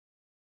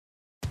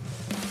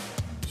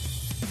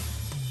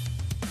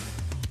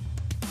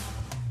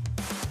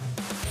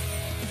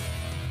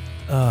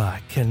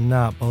I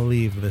cannot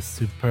believe this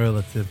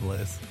superlative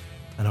list.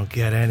 I don't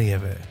get any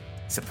of it.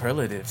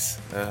 Superlatives?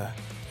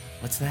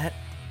 What's that?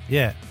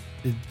 Yeah,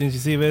 didn't you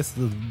see this?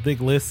 The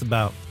big list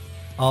about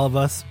all of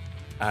us,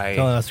 telling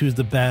us who's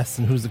the best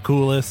and who's the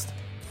coolest.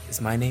 Is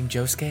my name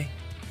Josuke?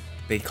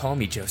 They call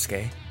me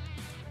Josuke.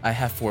 I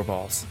have 4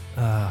 balls.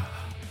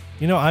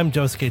 You know I'm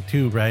Josuke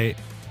too, right?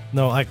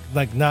 No,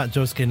 like not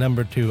Josuke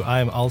number 2. I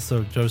am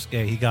also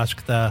Josuke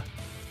Higashikata.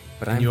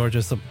 But you're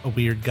just a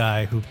weird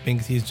guy who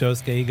thinks he's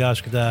Josuke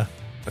Higashikata.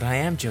 But I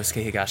am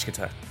Josuke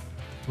Higashikata.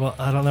 Well,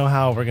 I don't know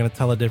how we're going to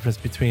tell the difference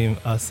between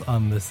us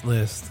on this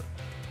list.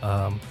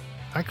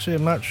 Actually,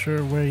 I'm not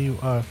sure where you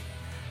are.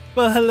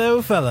 Well,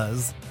 hello,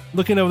 fellas.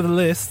 Looking over the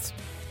list.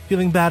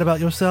 Feeling bad about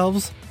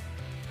yourselves?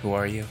 Who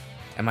are you?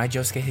 Am I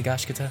Josuke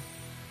Higashikata?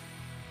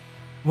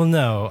 Well,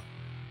 no.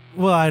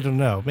 Well, I don't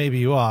know. Maybe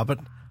you are, but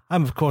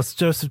I'm, of course,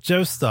 Joseph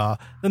Joestar,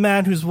 the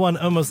man who's won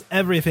almost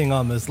everything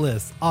on this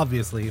list.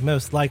 Obviously,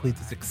 most likely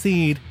to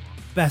succeed,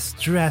 best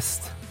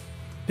dressed,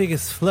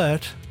 biggest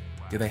flirt.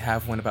 Do they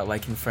have one about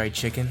liking fried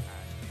chicken?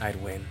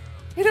 I'd win.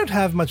 You don't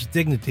have much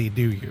dignity,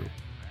 do you?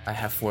 I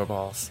have 4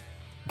 balls.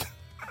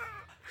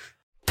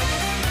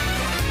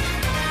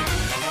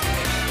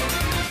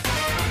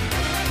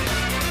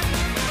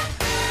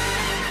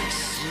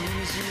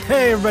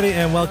 Hey everybody,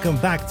 and welcome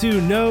back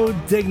to No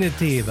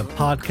Dignity, the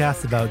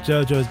podcast about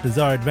JoJo's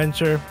Bizarre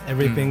Adventure,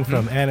 everything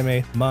from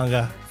anime,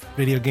 manga,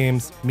 video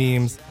games,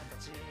 memes.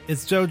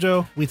 It's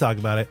JoJo, we talk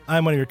about it.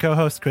 I'm one of your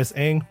co-hosts, Chris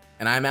Ng.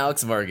 And I'm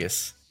Alex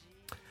Vargas.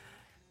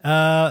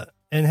 And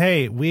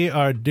hey, we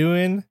are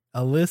doing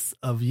a list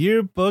of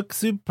yearbook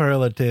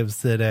superlatives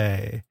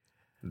today.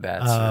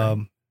 That's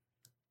right.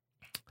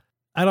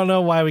 I don't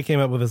know why we came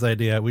up with this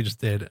idea. We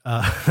just did.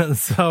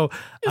 So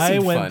I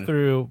went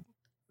through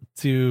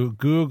to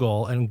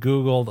Google and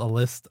Googled a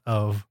list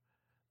of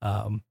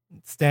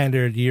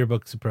standard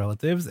yearbook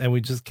superlatives, and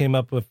we just came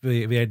up with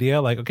the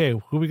idea, like, okay,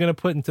 who are we going to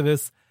put into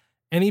this?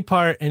 Any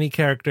part, any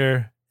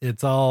character.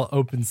 It's all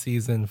open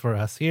season for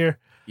us here.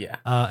 Yeah.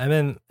 And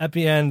then at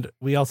the end,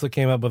 we also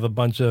came up with a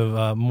bunch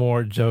of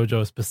more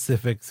JoJo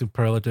specific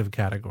superlative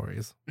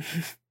categories.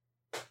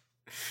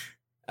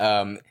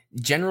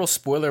 General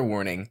spoiler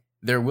warning.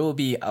 There will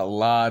be a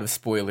lot of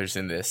spoilers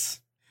in this.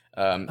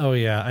 Oh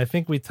yeah, I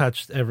think we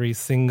touched every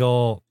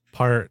single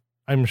part.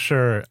 I'm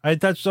sure I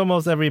touched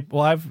almost every.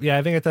 Well, I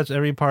think I touched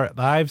every part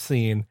that I've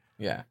seen.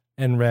 Yeah.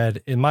 And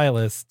read in my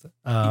list.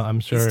 I'm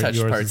sure he's touched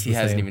yours parts is he the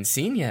hasn't same. even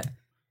seen yet.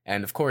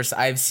 And of course,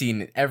 I've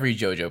seen every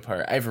JoJo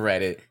part. I've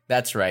read it.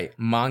 That's right,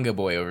 manga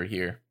boy over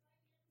here.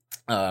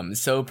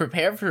 So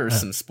prepare for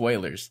some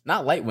spoilers.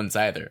 Not light ones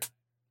either.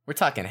 We're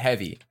talking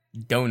heavy,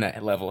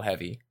 donut level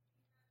heavy.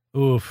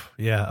 Oof.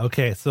 Yeah.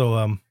 Okay.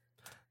 So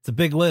it's a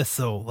big list.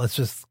 So let's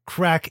just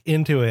crack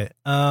into it.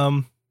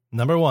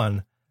 Number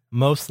 1,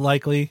 most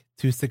likely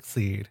to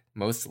succeed.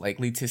 Most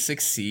likely to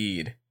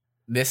succeed.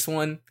 This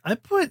one. I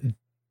put.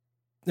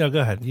 No, go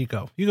ahead. You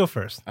go. You go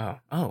first.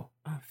 Oh,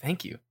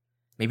 thank you.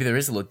 Maybe there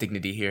is a little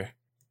dignity here.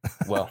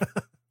 Well,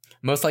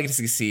 most likely to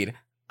succeed.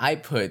 I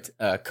put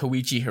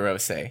Koichi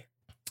Hirose.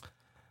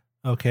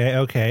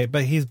 Okay.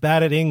 But he's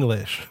bad at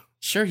English.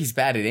 Sure, he's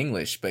bad at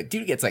English, but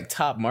dude gets like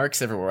top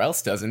marks everywhere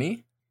else, doesn't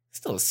he?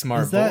 Still a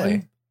smart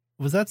boy.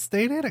 Was that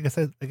stated? I guess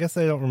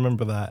I don't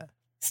remember that.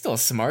 Still a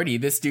smarty.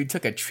 This dude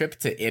took a trip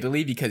to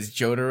Italy because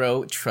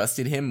Jotaro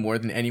trusted him more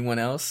than anyone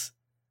else.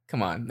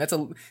 Come on, it's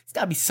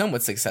gotta be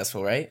somewhat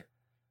successful, right?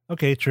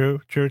 Okay,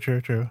 true.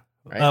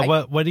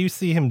 Right? What do you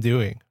see him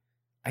doing?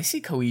 I see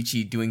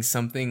Koichi doing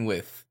something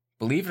with,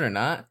 believe it or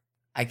not,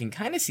 I can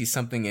kind of see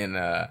something in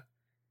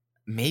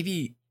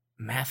maybe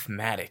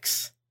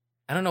mathematics.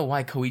 I don't know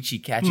why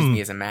Koichi catches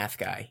me as a math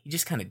guy. He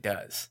just kind of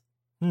does.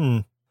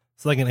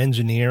 It's like an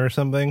engineer or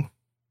something.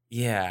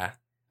 Yeah.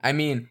 I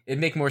mean, it'd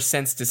make more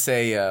sense to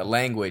say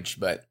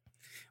language, but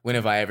when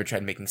have I ever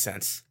tried making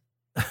sense?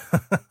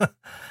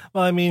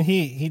 Well, I mean,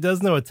 he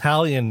does know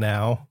Italian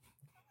now.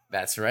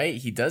 That's right.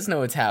 He does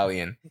know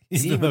Italian.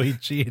 Even though he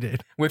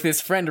cheated. With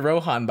his friend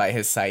Rohan by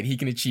his side, he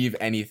can achieve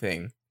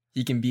anything.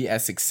 He can be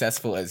as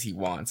successful as he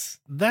wants.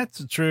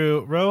 That's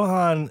true.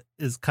 Rohan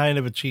is kind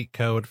of a cheat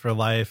code for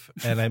life,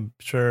 and I'm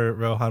sure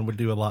Rohan would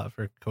do a lot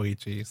for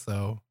Koichi,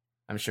 so.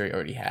 I'm sure he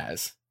already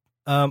has.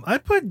 I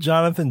put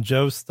Jonathan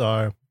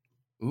Joestar.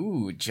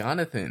 Ooh,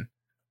 Jonathan.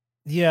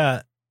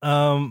 Yeah.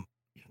 And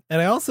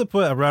I also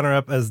put a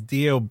runner-up as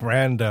Dio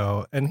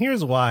Brando, and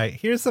here's why.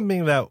 Here's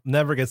something that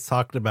never gets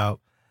talked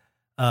about.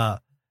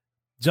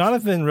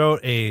 Jonathan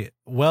wrote a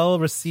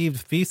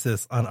well-received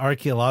thesis on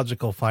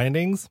archaeological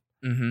findings,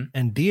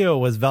 and Dio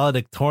was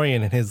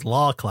valedictorian in his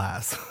law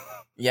class.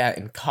 Yeah,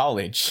 in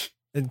college.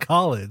 In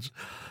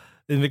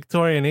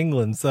Victorian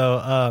England.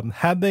 So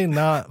had they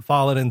not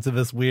fallen into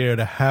this weird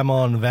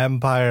Hamon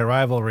vampire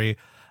rivalry,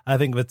 I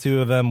think the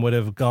two of them would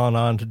have gone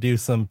on to do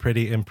some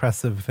pretty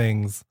impressive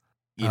things.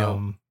 You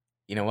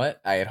know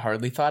what? I had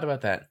hardly thought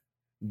about that.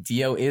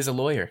 Dio is a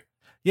lawyer.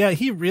 Yeah,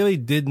 he really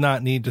did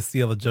not need to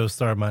steal the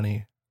Joestar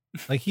money.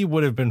 Like, he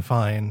would have been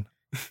fine,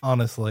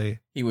 honestly.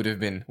 He would have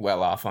been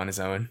well off on his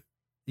own.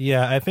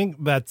 Yeah, I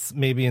think that's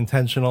maybe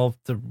intentional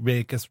to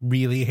make us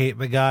really hate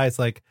the guy. It's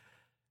like,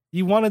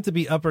 you wanted to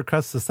be upper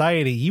crust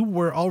society. You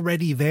were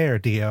already there,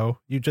 Dio.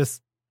 You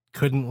just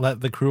couldn't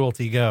let the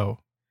cruelty go.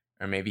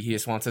 Or maybe he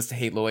just wants us to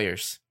hate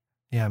lawyers.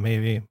 Yeah,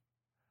 maybe.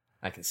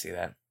 I can see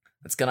that.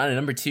 Let's get on to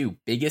number 2,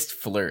 biggest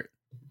flirt.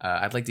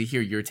 I'd like to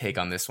hear your take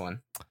on this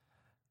one.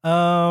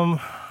 I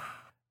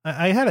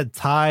had a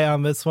tie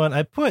on this one.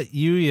 I put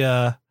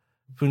Yuya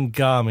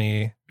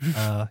Fungami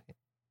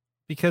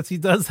because he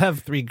does have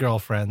 3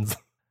 girlfriends.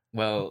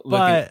 Well,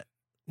 but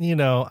you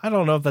know, I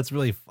don't know if that's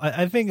really.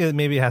 I think it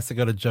maybe has to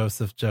go to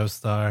Joseph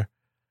Joestar.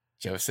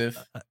 Joseph?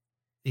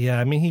 Yeah,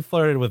 I mean, he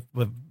flirted with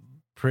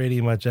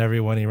pretty much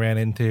everyone he ran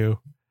into.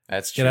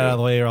 That's true. Get out of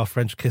the way, or I'll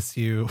French kiss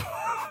you.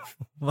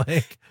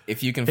 Like,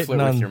 if you can flirt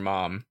with your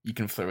mom, you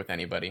can flirt with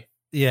anybody.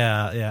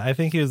 Yeah. I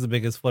think he was the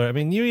biggest flirt. I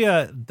mean,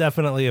 Yuya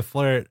definitely a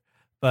flirt,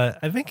 but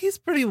I think he's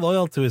pretty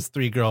loyal to his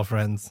 3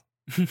 girlfriends.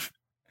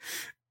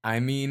 I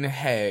mean,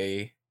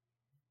 hey,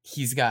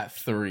 he's got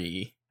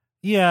 3.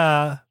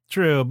 Yeah,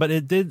 true, but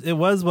it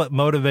was what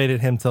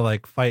motivated him to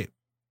like fight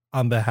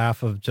on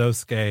behalf of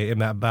Josuke in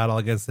that battle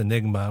against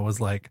Enigma. It was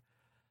like,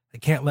 I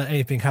can't let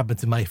anything happen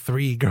to my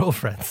 3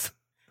 girlfriends.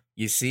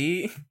 You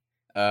see,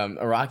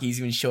 Araki's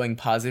even showing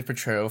positive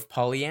portrayal of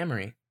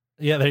polyamory.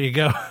 Yeah, there you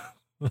go.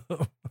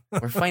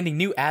 We're finding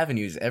new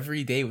avenues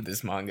every day with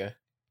this manga.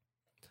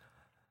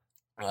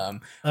 All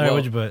right,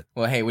 what'd you put?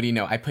 Well, hey, what do you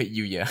know? I put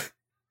Yuya.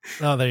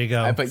 Oh, there you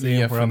go. I put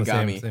Yuya from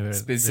Gami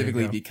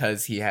specifically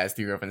because he has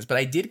 3 girlfriends. But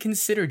I did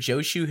consider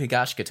Joshu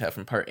Higashikata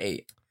from Part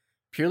 8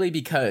 purely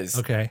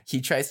because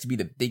he tries to be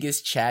the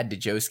biggest Chad to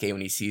Josuke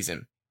when he sees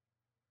him.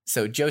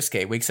 So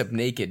Josuke wakes up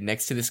naked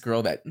next to this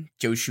girl that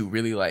Joshu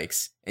really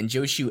likes, and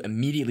Joshu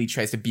immediately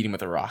tries to beat him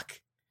with a rock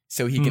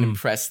so he can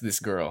impress this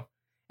girl.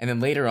 And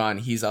then later on,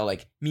 he's all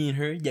like, me and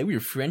her, yeah, we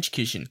were French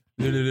kissing.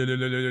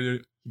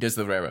 He does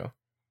the Rero.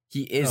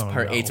 He is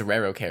Part 8's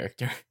Rero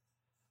character.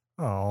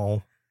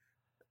 Oh.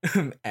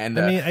 And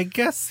I mean, I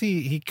guess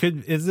he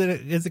could. Is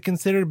it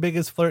considered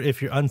biggest flirt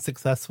if you're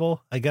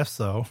unsuccessful? I guess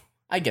so.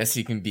 I guess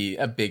you can be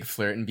a big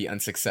flirt and be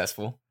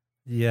unsuccessful.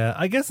 Yeah,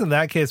 I guess in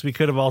that case we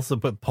could have also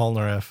put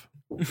Polnareff.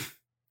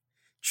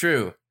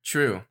 True.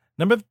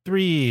 Number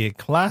 3,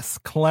 Class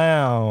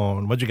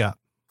Clown. What'd you got?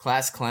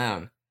 Class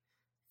Clown.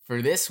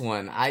 For this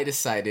one, I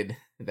decided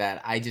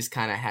that I just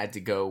kind of had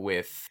to go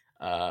with.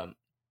 I'm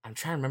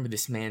trying to remember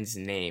this man's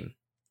name.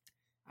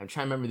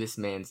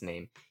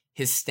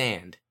 His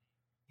stand.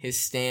 His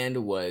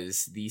stand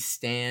was the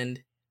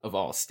stand of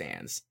all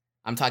stands.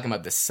 I'm talking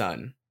about the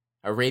sun.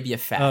 Arabia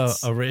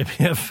Fats. Oh,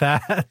 Arabia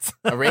Fats.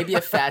 Arabia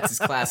Fats is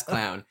Class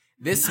Clown.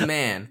 This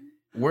man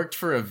worked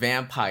for a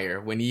vampire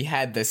when he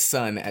had the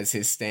sun as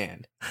his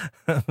stand.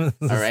 All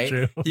right?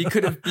 True. He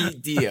could have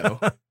beat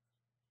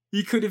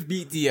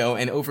Dio.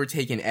 And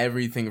overtaken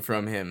everything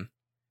from him.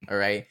 All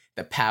right?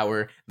 The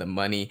power, the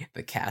money,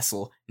 the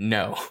castle.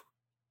 No.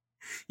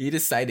 He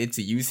decided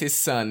to use his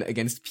son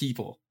against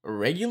people.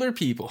 Regular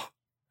people.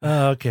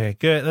 Okay,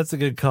 good. That's a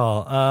good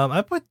call.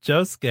 I put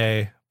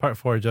Josuke, Part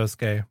 4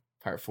 Josuke.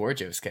 Part 4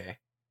 Josuke.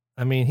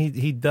 I mean,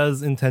 he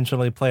does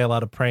intentionally play a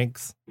lot of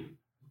pranks. He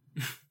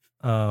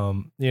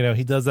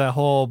does that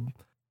whole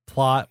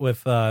plot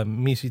with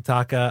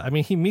Mishitaka. I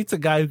mean, he meets a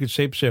guy who could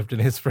shapeshift,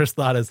 and his first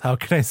thought is, how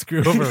can I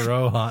screw over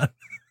Rohan?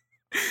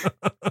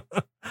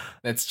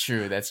 That's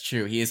true.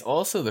 He is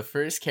also the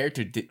first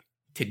character to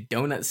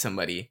donut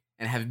somebody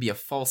and have it be a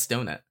false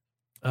donut.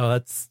 Oh,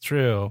 that's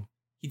true.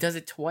 He does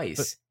it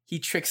twice. He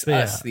tricks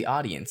us, the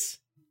audience.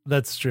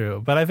 That's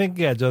true. But I think,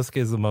 Josuke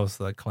is the most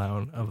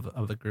clown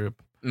of the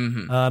group.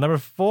 Mm-hmm. Number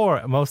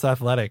 4, most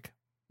athletic.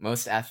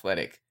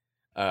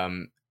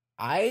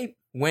 I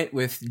went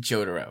with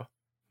Jotaro.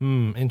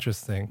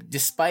 Interesting.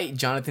 Despite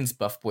Jonathan's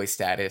buff boy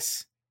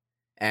status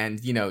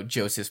and,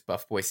 Joseph's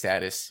buff boy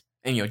status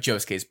and,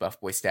 Josuke's buff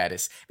boy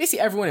status,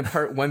 basically everyone in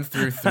part 1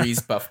 through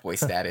 3's buff boy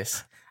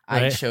status,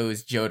 right? I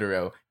chose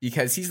Jotaro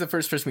because he's the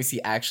first person we see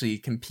actually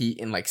compete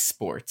in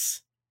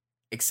sports.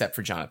 Except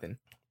for Jonathan,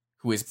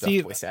 who is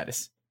buff boy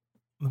status.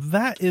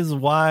 That is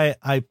why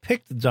I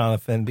picked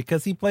Jonathan,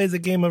 because he plays a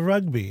game of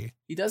rugby.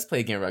 He does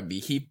play a game of rugby.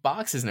 He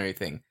boxes and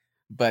everything,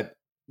 but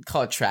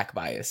call it track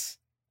bias.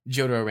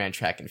 Jotaro ran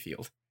track and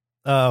field.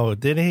 Oh,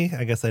 did he?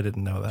 I guess I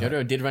didn't know that.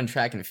 Jotaro did run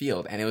track and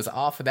field, and it was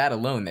off of that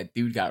alone that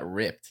dude got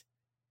ripped.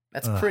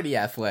 That's pretty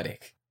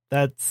athletic.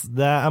 That's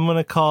that. I'm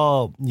gonna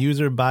call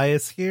user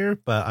bias here,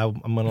 but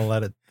I'm gonna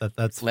let it.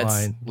 That's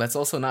fine. Let's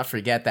also not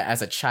forget that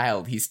as a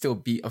child, he still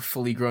beat a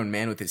fully grown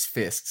man with his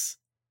fists.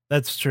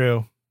 That's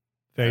true.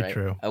 Very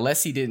true.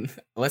 Unless he didn't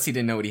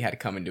know what he had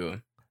coming to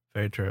him.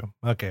 Very true.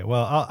 Okay,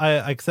 well, I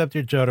accept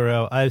your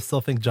Jotaro. I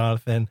still think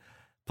Jonathan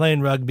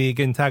playing rugby,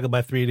 getting tackled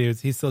by 3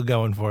 dudes, he's still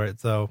going for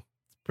it. So it's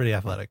pretty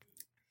athletic.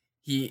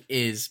 He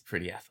is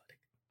pretty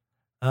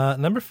athletic.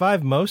 Number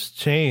 5, most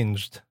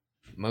changed.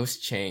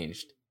 Most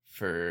changed.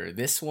 For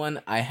this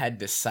one, I had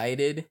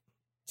decided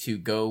to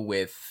go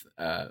with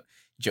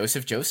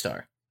Joseph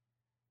Joestar.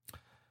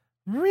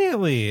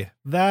 Really?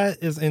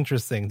 That is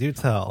interesting. Do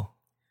tell.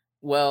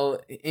 Well,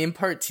 in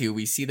part 2,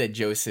 we see that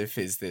Joseph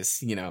is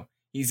this,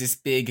 He's this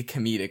big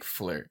comedic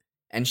flirt.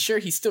 And sure,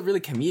 he's still really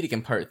comedic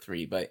in part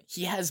 3, but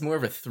he has more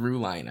of a through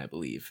line, I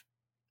believe.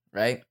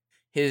 Right?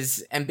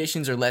 His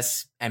ambitions are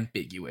less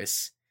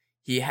ambiguous.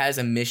 He has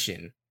a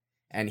mission,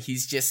 and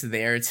he's just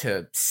there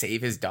to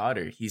save his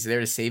daughter. He's there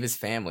to save his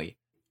family.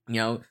 You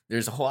know,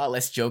 there's a whole lot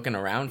less joking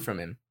around from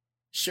him.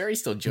 Sure, he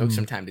still jokes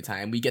from time to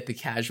time. We get the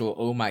casual,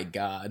 oh my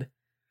god.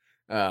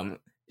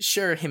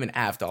 Sure, him and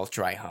Avdol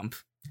dry hump,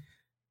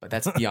 but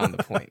that's beyond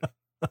the point,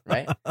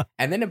 right?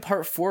 And then in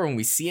part 4, when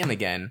we see him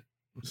again,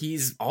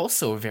 he's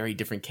also a very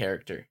different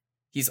character.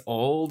 He's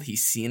old,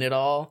 he's seen it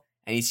all,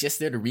 and he's just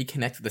there to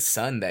reconnect with the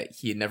son that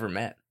he had never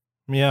met.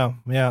 Yeah.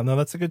 No,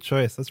 that's a good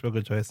choice. That's a real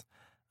good choice.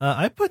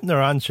 I put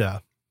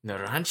Narancia.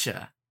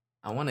 Narancia.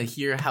 I want to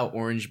hear how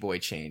Orange Boy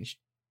changed.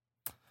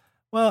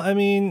 Well, I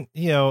mean,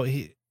 you know,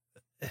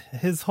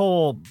 his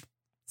whole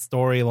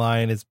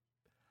storyline is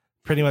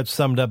pretty much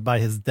summed up by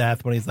his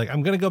death when he's like,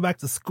 I'm going to go back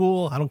to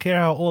school. I don't care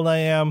how old I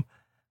am.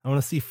 I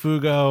want to see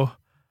Fugo.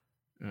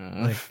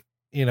 Like,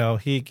 you know,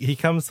 he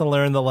comes to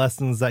learn the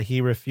lessons that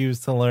he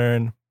refused to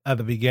learn at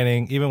the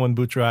beginning, even when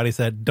Bucciarati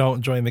said,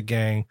 don't join the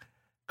gang,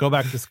 go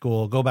back to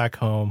school, go back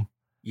home.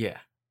 Yeah.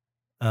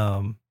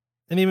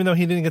 And even though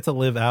he didn't get to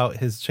live out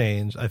his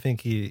change, I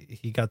think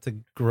he got to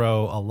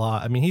grow a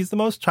lot. I mean, he's the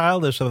most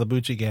childish of the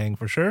Bucci gang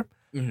for sure.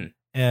 Mm-hmm.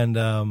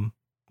 And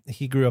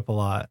he grew up a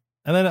lot.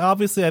 And then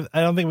obviously,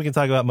 I don't think we can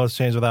talk about most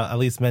change without at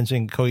least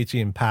mentioning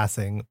Koichi in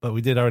passing, but we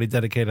did already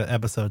dedicate an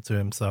episode to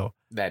him. So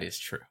that is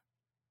true.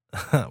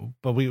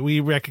 But we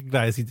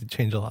recognize he did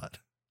change a lot.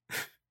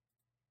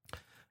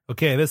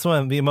 Okay, this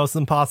one, the most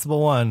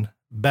impossible one,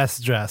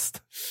 best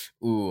dressed.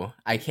 Ooh,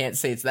 I can't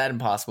say it's that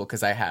impossible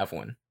because I have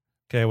one.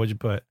 Okay, what'd you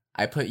put?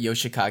 I put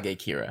Yoshikage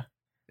Kira.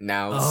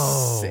 Now,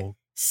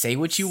 say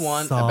what you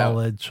want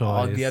about choice.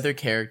 All the other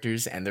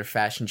characters and their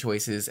fashion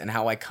choices and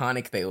how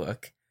iconic they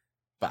look,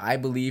 but I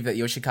believe that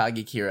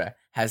Yoshikage Kira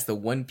has the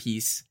one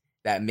piece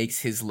that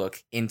makes his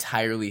look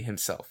entirely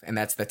himself, and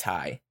that's the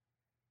tie.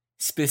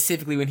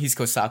 Specifically when he's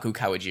Kosaku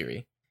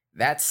Kawajiri.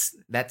 That's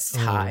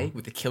tie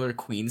with the Killer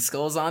Queen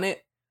skulls on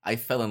it. I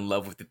fell in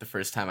love with it the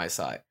first time I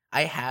saw it.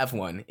 I have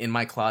one in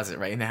my closet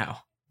right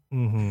now.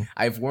 Mm-hmm.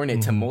 I've worn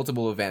it to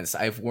multiple events.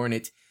 I've worn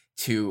it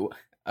to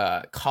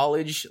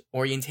college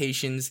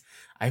orientations.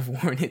 I've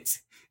worn it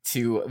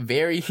to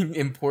very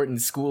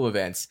important school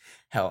events.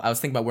 Hell, I was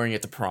thinking about wearing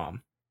it to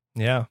prom.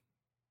 Yeah.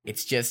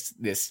 It's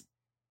just this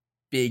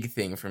big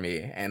thing for me.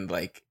 And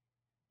like,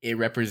 it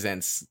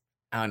represents,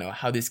 I don't know,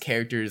 how this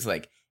character is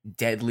like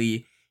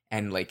deadly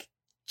and like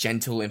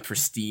gentle and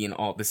pristine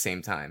all at the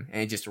same time.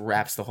 And it just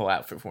wraps the whole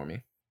outfit for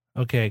me.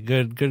 Okay,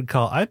 good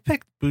call. I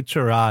picked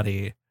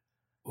Bucciarati.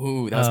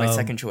 Ooh, that was my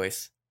second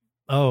choice.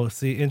 Oh,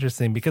 see,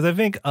 interesting. Because I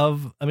think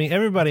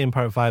everybody in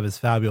part 5 is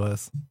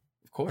fabulous.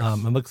 Of course.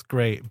 It looks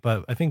great,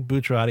 but I think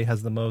Bucciarati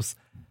has the most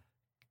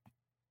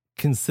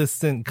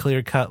consistent,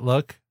 clear-cut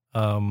look.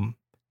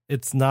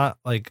 It's not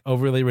like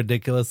overly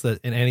ridiculous at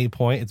any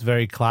point. It's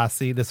very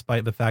classy,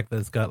 despite the fact that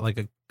it's got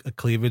like a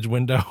cleavage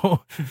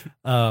window.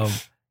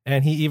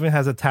 And he even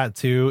has a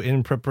tattoo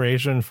in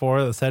preparation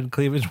for the said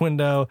cleavage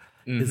window.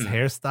 Mm-hmm. His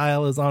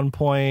hairstyle is on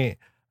point.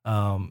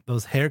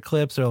 Those hair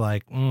clips are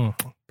like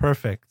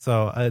perfect.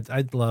 So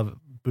I love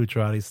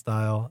Bucciarati's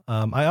style.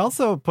 I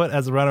also put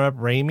as a runner-up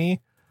Raimi.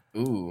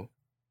 Ooh.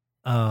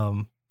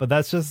 But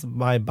that's just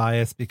my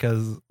bias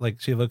because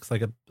like she looks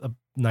like a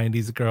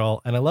 90s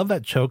girl, and I love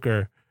that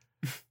choker,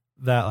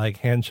 that like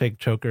handshake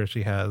choker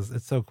she has.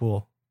 It's so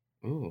cool.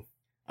 Ooh.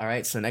 All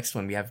right, so next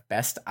one we have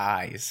best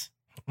eyes.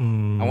 I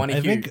want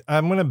to hear. I think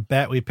I'm gonna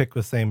bet we pick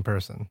the same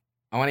person.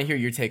 I want to hear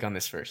your take on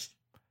this first.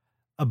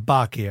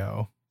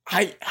 Abbacchio.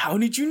 How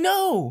did you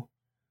know?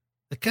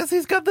 Because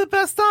he's got the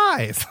best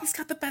eyes. He's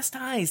got the best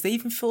eyes. They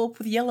even fill up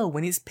with yellow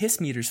when his piss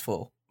meter's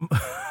full.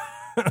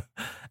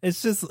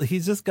 It's just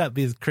he's just got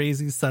these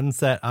crazy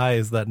sunset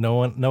eyes that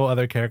no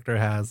other character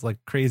has, like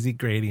crazy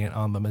gradient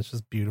on them. It's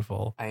just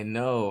beautiful. I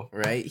know,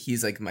 right?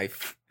 He's like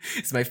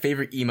it's my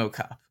favorite emo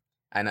cop.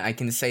 And I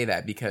can say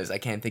that because I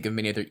can't think of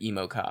many other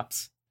emo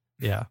cops.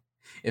 Yeah.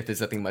 If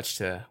there's nothing much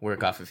to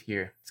work off of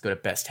here, let's go to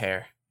best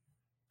hair.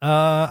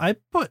 I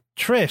put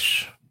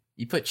Trish.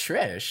 You put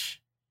Trish?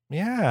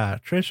 Yeah,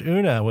 Trish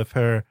Una with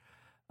her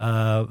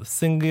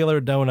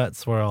singular donut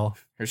swirl.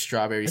 Her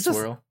strawberry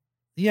swirl.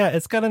 Yeah,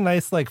 it's got a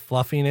nice like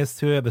fluffiness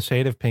to it. The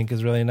shade of pink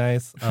is really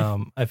nice.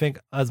 I think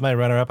as my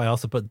runner-up, I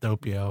also put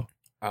Doppio.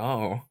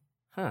 Oh,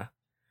 huh.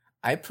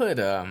 I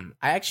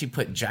actually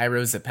put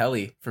Gyro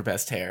Zappelli for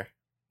best hair.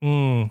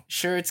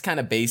 Sure, it's kind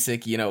of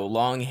basic,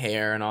 long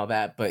hair and all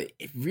that, but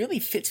it really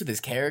fits with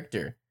his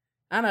character.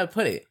 I don't know how to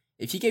put it.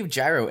 If you gave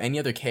Gyro any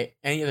other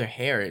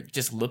hair,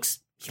 he looks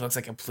like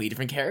a completely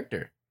different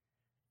character.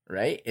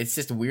 Right? It's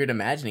just weird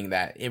imagining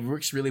that. It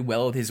works really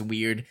well with his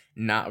weird,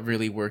 not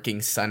really working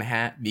sun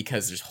hat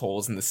because there's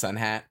holes in the sun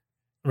hat.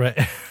 Right.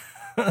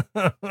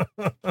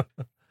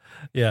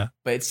 Yeah.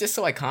 But it's just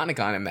so iconic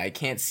on him that I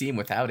can't see him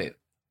without it.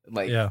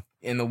 Like,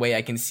 in the way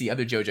I can see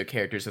other JoJo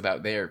characters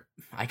without their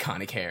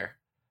iconic hair.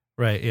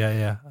 Right.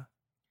 Yeah.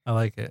 I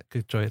like it.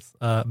 Good choice.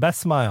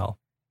 Best smile.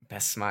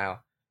 Best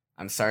smile.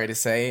 I'm sorry to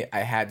say,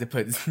 I had to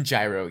put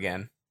Gyro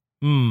again.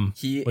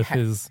 With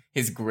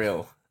his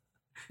grill.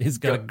 He's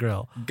got a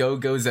grill. Go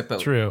Zeppeli.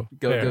 True.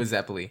 Go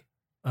Zeppeli.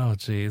 Oh,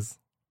 jeez.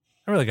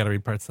 I really got to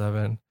read part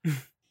 7.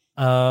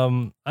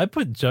 I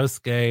put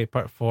Josuke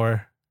part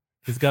 4.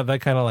 He's got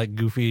that kind of like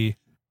goofy,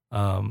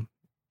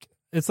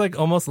 it's like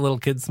almost a little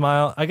kid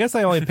smile. I guess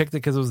I only picked it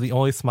because it was the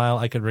only smile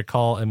I could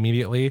recall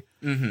immediately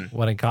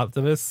when I caught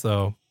to this.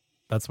 So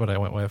that's what I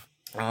went with.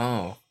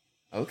 Oh,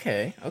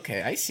 okay.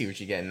 I see what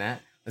you're getting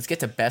at. Let's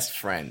get to best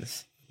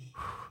friends.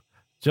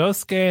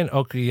 Josuke and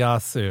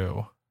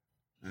Okuyasu.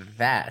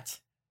 That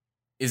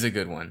is a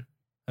good one.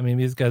 I mean,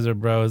 these guys are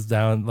bros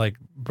down, like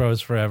bros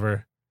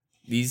forever.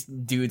 These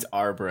dudes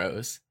are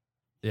bros.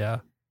 Yeah.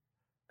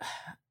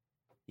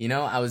 You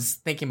know, I was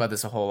thinking about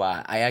this a whole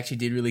lot. I actually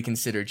did really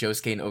consider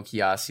Josuke and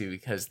Okuyasu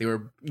because they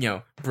were,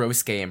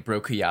 Brosuke and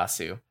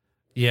Brokuyasu.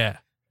 Yeah.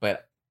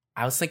 But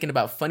I was thinking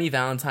about Funny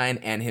Valentine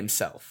and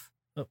himself.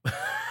 Oh.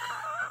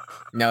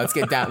 Now let's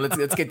get down.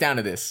 Let's get down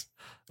to this.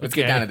 Let's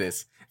get down to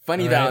this.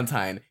 Funny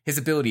Valentine, his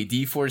ability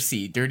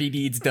D4C, dirty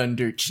deeds done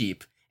dirt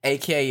cheap,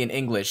 aka in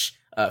English,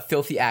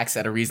 filthy acts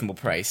at a reasonable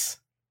price.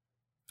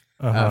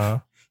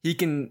 He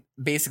can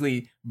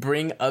basically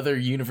bring other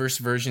universe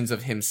versions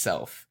of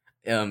himself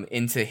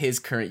into his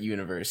current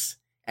universe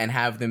and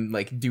have them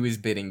like do his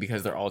bidding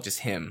because they're all just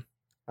him,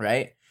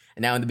 right?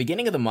 And now in the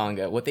beginning of the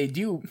manga, what they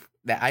do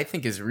that I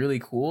think is really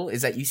cool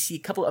is that you see a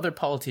couple other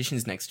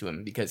politicians next to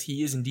him because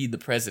he is indeed the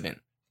president.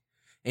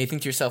 And you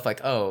think to yourself like,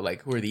 oh,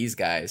 like who are these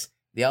guys?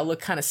 They all look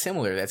kind of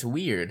similar. That's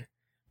weird.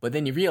 But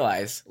then you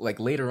realize like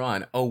later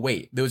on, oh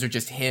wait, those are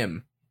just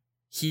him.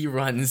 He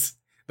runs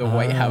the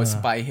White House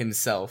by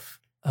himself.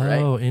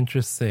 Right? Oh,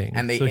 interesting.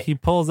 And so he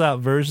pulls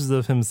out versions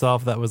of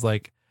himself that was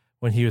like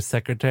when he was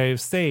Secretary of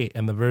State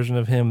and the version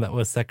of him that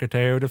was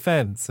Secretary of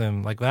Defense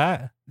and like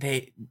that?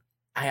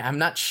 I'm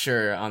not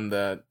sure on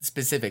the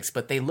specifics,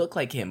 but they look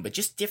like him, but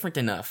just different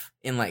enough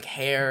in like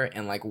hair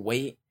and like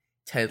weight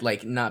to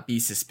like not be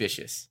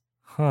suspicious.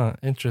 Huh,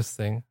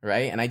 interesting.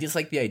 Right? And I just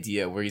like the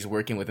idea where he's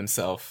working with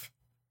himself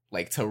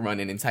like to run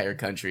an entire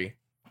country.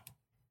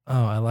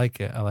 Oh, I like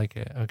it.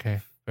 Okay,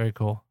 very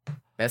cool.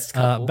 Best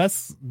couple?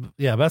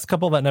 Best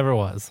couple that never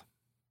was.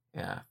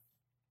 Yeah.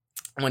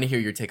 I want to hear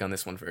your take on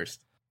this one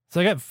first.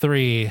 So I got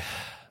 3.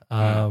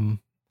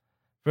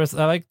 First,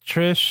 I like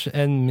Trish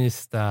and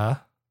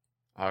Mista.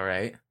 All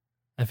right.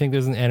 I think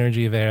there's an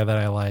energy there that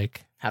I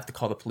like. Have to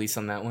call the police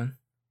on that one.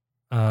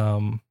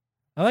 I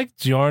like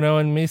Giorno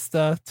and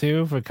Mista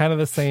too for kind of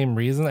the same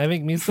reason. I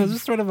think Mista is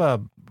just sort of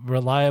a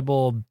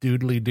reliable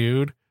doodly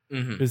dude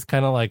who's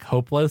kind of like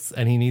hopeless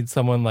and he needs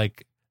someone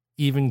like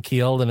even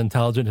keeled and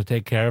intelligent to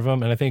take care of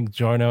him. And I think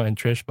Giorno and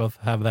Trish both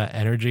have that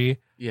energy.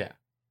 Yeah.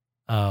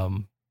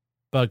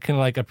 But can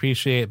like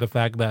appreciate the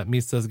fact that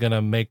Misa's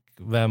gonna make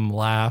them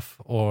laugh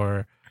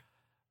or,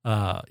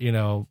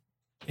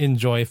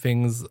 enjoy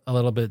things a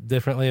little bit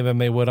differently than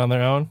they would on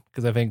their own.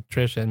 Because I think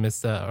Trish and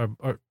Mista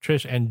or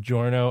Trish and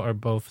Giorno are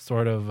both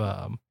sort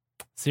of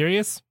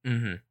serious.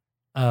 Mm-hmm.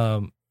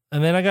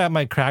 And then I got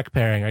my crack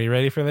pairing. Are you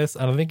ready for this?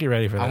 I don't think you're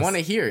ready for this. I want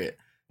to hear it.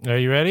 Are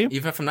you ready?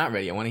 Even if I'm not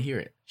ready, I want to hear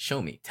it.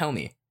 Show me. Tell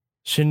me.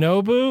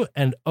 Shinobu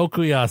and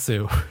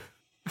Okuyasu.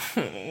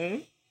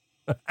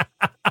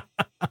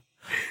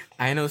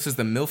 I know this is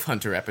the MILF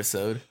Hunter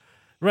episode.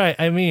 Right.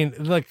 I mean,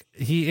 look,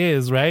 he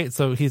is, right?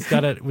 So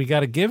we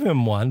got to give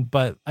him one,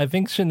 but I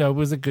think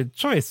Shinobu's a good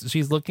choice.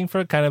 She's looking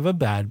for kind of a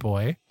bad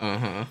boy.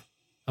 Uh-huh.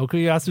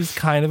 Okuyasu's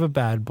kind of a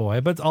bad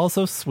boy, but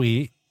also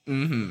sweet.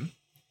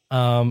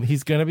 Mm-hmm.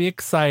 He's going to be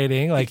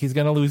exciting. Like he's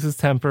going to lose his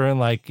temper and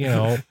like,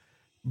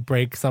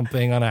 break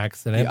something on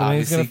accident, but then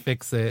he's going to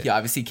fix it. He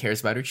obviously cares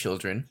about her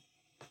children.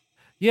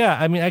 Yeah,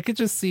 I mean, I could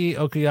just see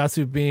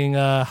Okuyasu being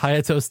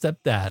Hayato's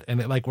stepdad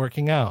and it like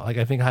working out. Like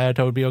I think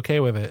Hayato would be okay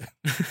with it.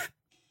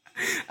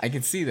 I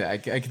can see that.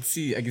 I can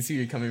see where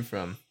you're coming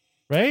from.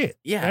 Right?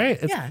 Yeah. Right?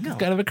 It's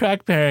kind of a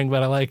crack pairing,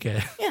 but I like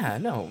it. Yeah,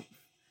 no.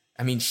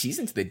 I mean, she's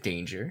into the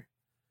danger.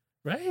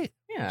 Right?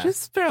 Yeah.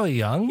 She's fairly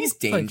young. He's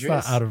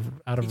dangerous. Like, out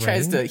of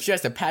range. He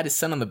tries to pat his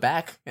son on the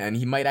back and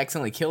he might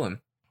accidentally kill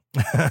him.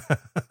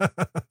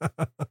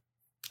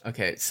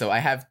 Okay, so I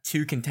have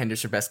 2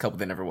 contenders for best couple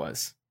that never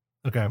was.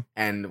 Okay.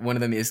 And one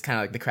of them is kind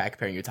of like the crack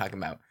pairing you're talking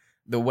about.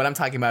 What I'm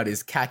talking about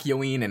is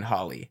Kakyoin and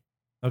Holly.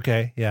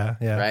 Okay, yeah.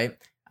 Right?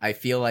 I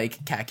feel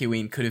like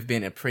Kakyoin could have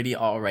been a pretty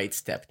alright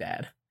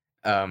stepdad.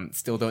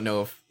 Still don't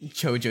know if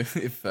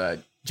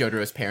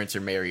Jotaro's parents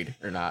are married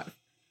or not.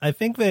 I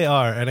think they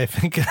are, and I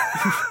think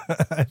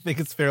I think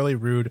it's fairly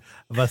rude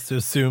of us to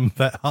assume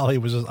that Holly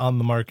was just on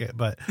the market,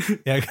 but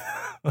yeah.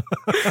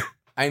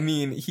 I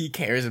mean, he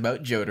cares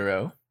about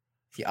Jotaro.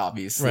 He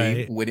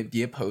obviously wouldn't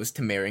be opposed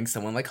to marrying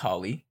someone like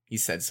Holly. He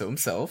said so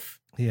himself.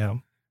 Yeah.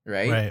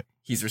 Right?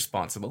 He's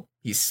responsible.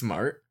 He's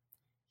smart.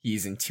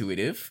 He's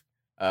intuitive.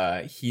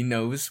 He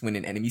knows when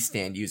an enemy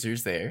stand user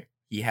is there.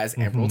 He has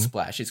emerald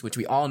splashes, which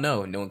we all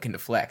know no one can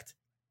deflect.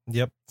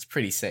 Yep. It's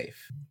pretty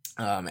safe.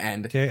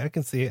 And okay, I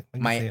can see it.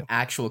 My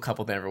actual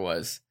couple that never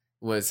was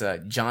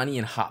Johnny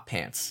and Hot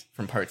Pants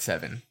from part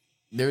 7.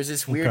 There was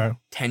this weird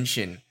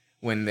tension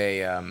when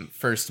they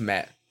first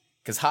met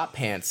Because Hot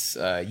Pants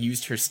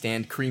used her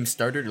stand cream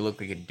starter to look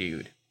like a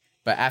dude.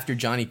 But after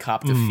Johnny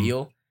copped a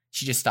feel,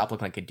 she just stopped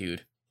looking like a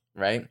dude,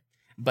 right?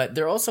 But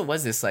there also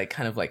was this like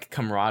kind of like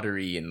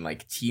camaraderie and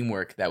like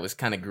teamwork that was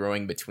kind of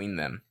growing between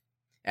them.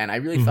 And I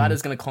really thought it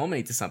was going to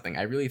culminate to something.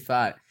 I really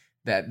thought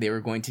that they were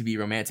going to be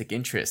romantic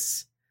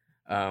interests.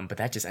 But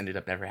that just ended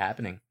up never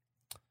happening.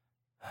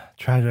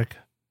 Tragic.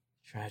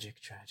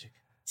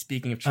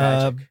 Speaking of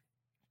tragic,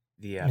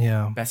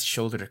 best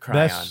shoulder to cry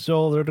on. Best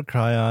shoulder to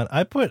cry on.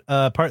 I put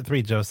part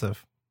 3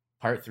 Joseph.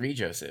 Part 3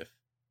 Joseph.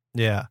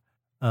 Yeah.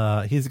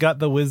 He's got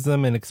the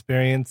wisdom and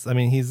experience. I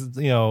mean, he's,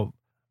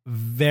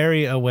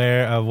 very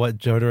aware of what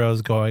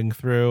Jotaro's going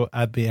through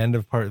at the end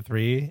of part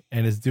 3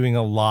 and is doing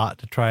a lot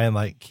to try and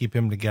like keep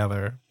him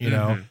together,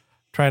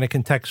 trying to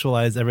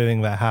contextualize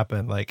everything that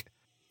happened. Like,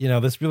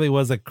 this really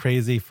was a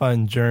crazy,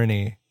 fun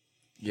journey.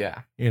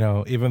 Yeah.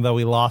 Even though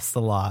we lost a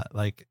lot,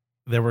 like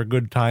there were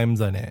good times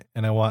in it.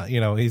 And I want,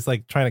 he's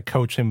like trying to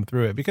coach him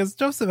through it because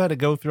Joseph had to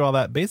go through all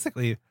that.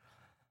 Basically,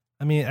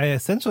 I mean, I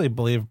essentially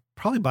believe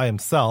probably by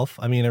himself.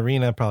 I mean,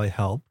 Irina probably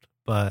helped,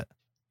 but,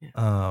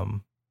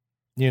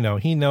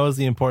 he knows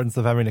the importance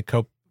of having to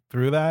cope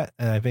through that.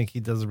 And I think he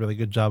does a really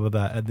good job of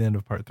that at the end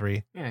of part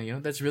 3. Yeah.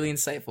 That's really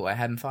insightful. I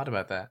hadn't thought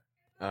about that.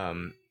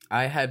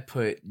 I had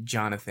put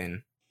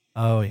Jonathan.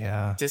 Oh,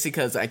 yeah. Just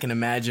because I can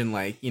imagine,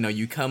 like,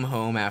 you come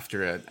home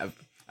after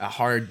a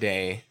hard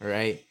day,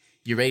 right?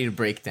 You're ready to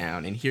break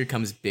down, and here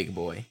comes Big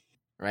Boy,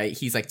 right?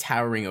 He's, like,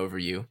 towering over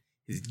you.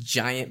 His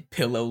giant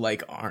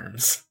pillow-like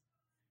arms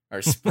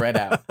are spread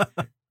out,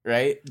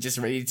 right? Just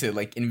ready to,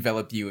 like,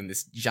 envelop you in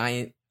this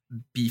giant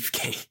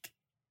beefcake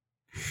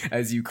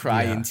as you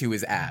cry into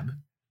his ab.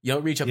 You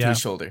don't reach up to his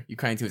shoulder. You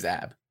cry into his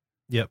ab.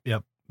 Yep.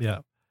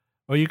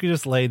 Or you could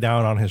just lay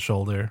down on his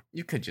shoulder.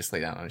 You could just lay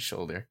down on his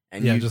shoulder.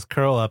 And just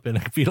curl up in a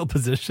fetal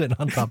position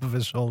on top of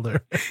his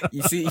shoulder.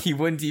 You see, he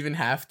wouldn't even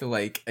have to,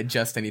 like,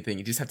 adjust anything.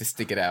 You just have to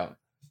stick it out.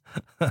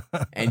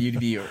 And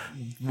you'd be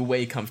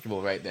way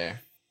comfortable right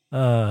there.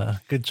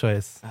 Good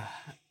choice.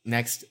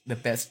 Next, the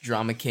best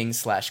drama king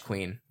 /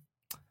 queen.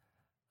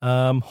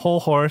 Whole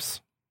Horse.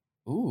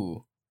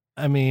 Ooh.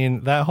 I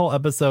mean, that whole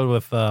episode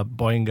with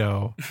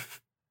Boingo.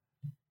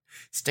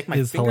 Stick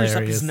my fingers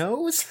up his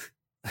nose?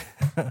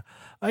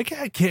 I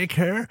can't kick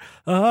her.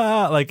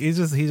 Like he's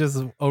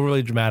just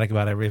overly dramatic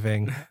about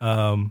everything.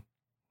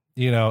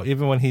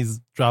 Even when he's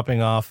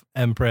dropping off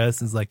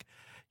Empress, is like,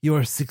 you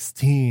are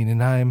 16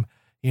 and I'm,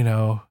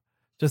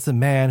 just a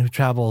man who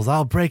travels.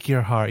 I'll break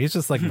your heart. He's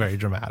just like very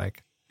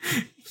dramatic.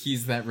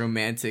 He's that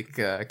romantic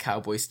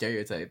cowboy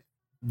stereotype.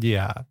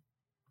 Yeah.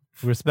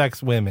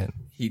 Respects women.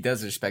 He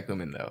does respect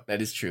women, though.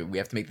 That is true. We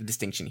have to make the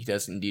distinction. He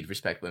does indeed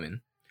respect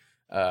women.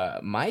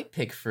 My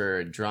pick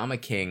for Drama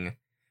King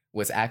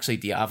was actually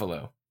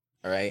Diavolo.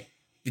 All right.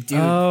 The dude,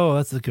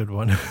 that's a good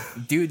one.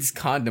 Dude's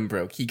condom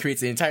broke. He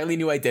creates an entirely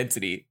new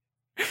identity.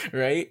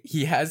 Right?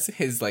 He has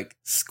his like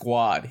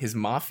squad, his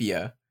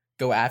mafia,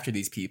 go after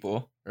these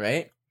people.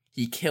 Right?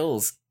 He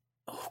kills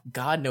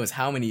God knows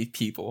how many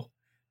people.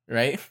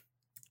 Right?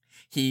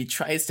 He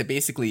tries to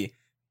basically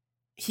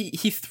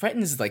he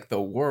threatens like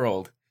the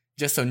world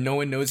just so no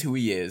one knows who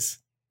he is.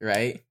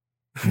 Right?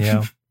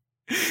 Yeah.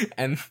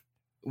 And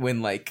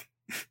when like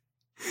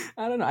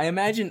I don't know, I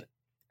imagine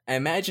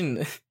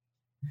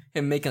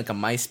him making like a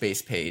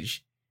MySpace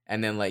page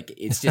and then like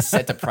it's just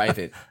set to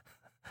private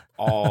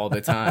all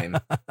the time,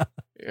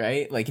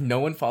 right? Like no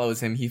one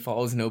follows him. He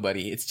follows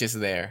nobody. It's just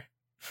there.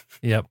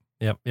 Yep.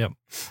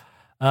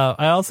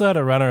 I also had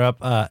a runner up,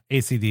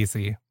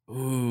 AC/DC.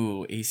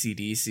 Ooh,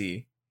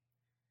 AC/DC.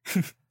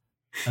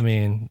 I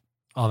mean,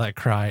 all that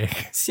crying.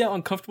 See how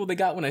uncomfortable they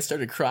got when I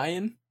started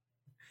crying?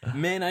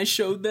 Man, I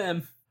showed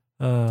them.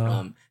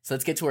 So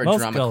let's get to our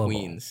drama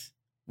queens.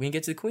 We can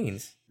get to the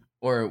queens.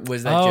 Or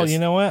was that just... you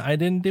know what? I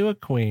didn't do a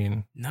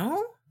queen. No?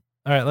 All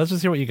right, let's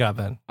just hear what you got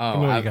then. Oh,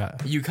 Give me what you got.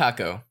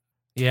 Yukako.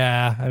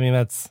 Yeah, I mean,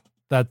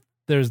 that.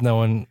 There's no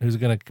one who's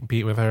going to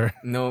compete with her.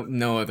 No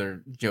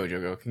other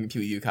JoJo girl can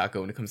compete with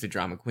Yukako when it comes to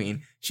drama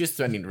queen. She was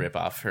threatening to rip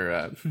off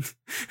her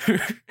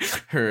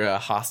her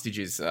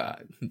hostage's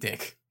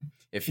dick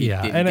if he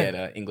didn't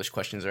get English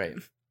questions right.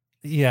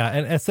 Yeah,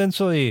 and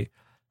essentially...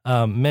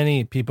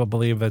 many people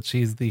believe that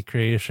she's the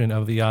creation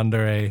of the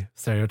yandere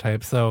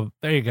stereotype. So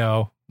there you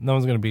go. No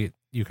one's going to beat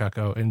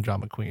Yukako in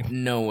Drama Queen.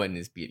 No one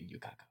is beating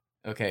Yukako.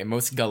 Okay,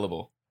 most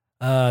gullible.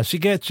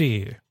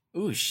 Shigechi.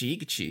 Ooh,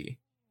 Shigechi.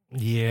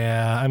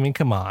 Yeah, I mean,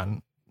 come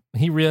on.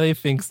 He really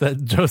thinks that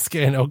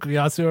Josuke and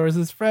Okuyasu are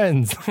his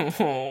friends.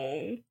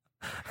 Oh.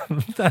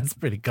 That's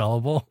pretty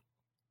gullible.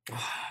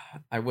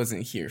 I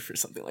wasn't here for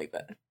something like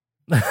that.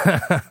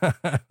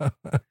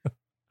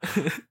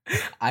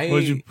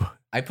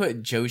 I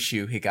put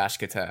Joshu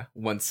Higashikata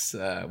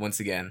once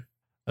again.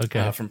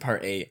 Okay. From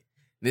part 8.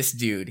 This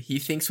dude, he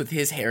thinks with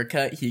his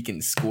haircut he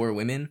can score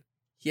women.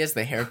 He has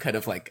the haircut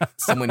of like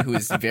someone who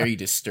is very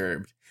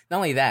disturbed. Not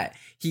only that,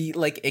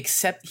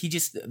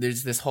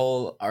 there's this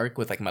whole arc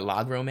with like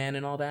Milagro Man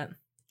and all that,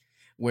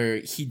 where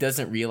he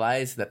doesn't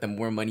realize that the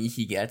more money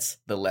he gets,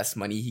 the less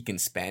money he can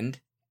spend.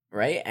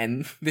 right?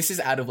 And this is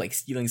out of like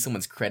stealing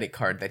someone's credit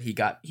card that he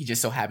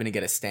just so happened to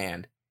get a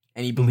stand,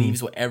 and he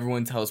believes what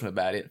everyone tells him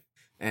about it.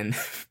 And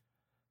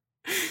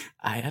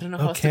I don't know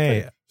how else to put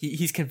it.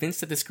 He's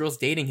convinced that this girl's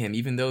dating him,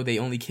 even though they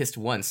only kissed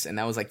once, and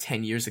that was like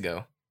 10 years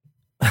ago.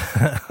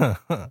 Yeah,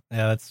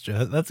 that's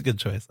true. That's a good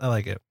choice. I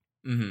like it.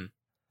 Mm-hmm.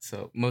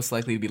 So most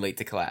likely to be late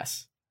to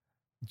class.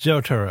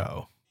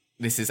 Jotaro.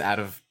 This is out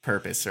of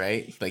purpose,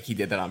 right? Like he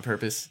did that on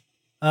purpose.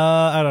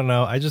 I don't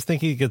know. I just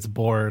think he gets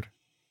bored.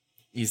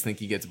 You just think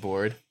he gets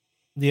bored?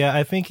 Yeah,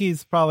 I think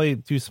he's probably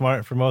too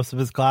smart for most of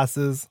his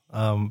classes,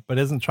 but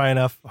isn't trying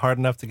hard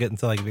enough to get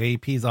into like the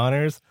AP's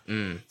honors.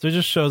 So he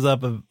just shows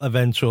up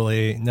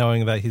eventually,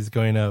 knowing that he's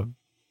going to,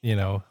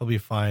 he'll be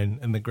fine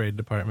in the grade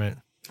department.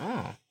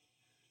 Oh,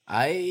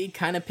 I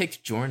kind of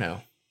picked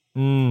Giorno.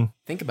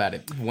 Think about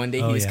it. One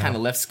day he just kind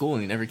of left school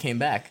and he never came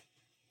back.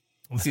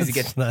 As soon as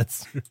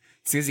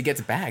he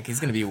gets back, he's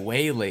going to be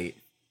way late.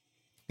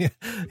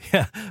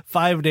 Yeah.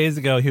 5 days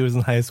ago, he was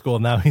in high school.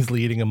 Now he's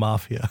leading a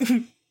mafia.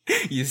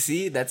 You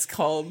see, that's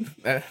called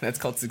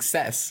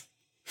success.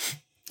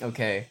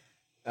 Okay.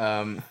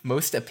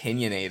 Most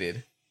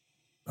opinionated.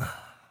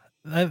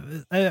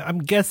 I'm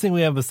guessing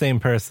we have the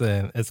same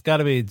person. It's got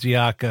to be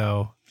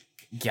Giaco.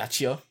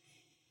 Giacchio?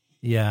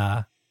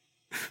 Yeah.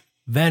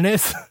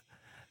 Venezia.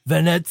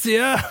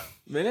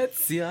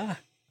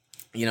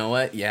 You know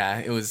what? Yeah,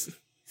 it was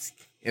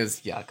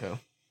Giaco.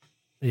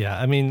 Yeah,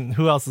 I mean,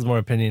 who else is more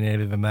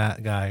opinionated than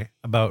that guy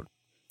about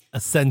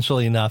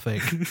essentially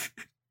nothing?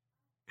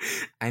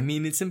 I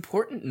mean, it's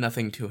important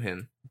nothing to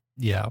him.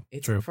 Yeah,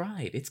 it's true.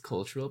 Pride. It's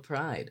cultural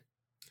pride.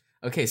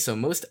 Okay, so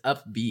most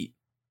upbeat.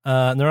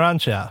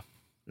 Narancia.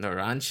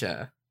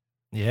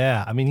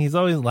 Yeah, I mean, he's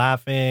always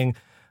laughing.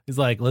 He's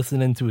like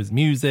listening to his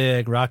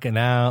music, rocking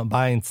out,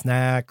 buying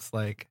snacks.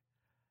 Like,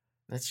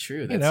 that's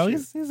true. He's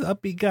an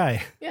upbeat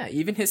guy. Yeah,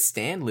 even his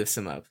stand lifts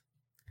him up.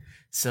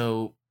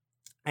 So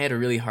I had a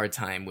really hard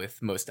time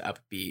with most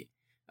upbeat,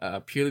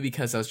 purely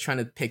because I was trying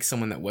to pick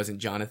someone that wasn't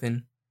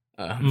Jonathan.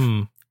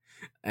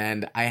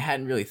 And I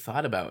hadn't really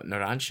thought about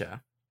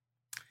Narancia.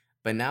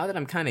 But now that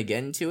I'm kind of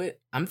getting to it,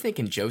 I'm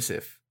thinking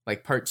Joseph,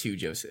 like part 2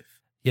 Joseph.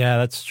 Yeah,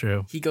 that's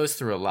true. He goes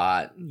through a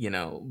lot,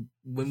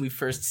 when we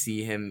first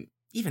see him,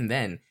 even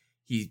then,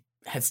 he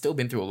had still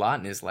been through a lot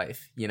in his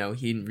life. He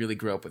didn't really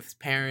grow up with his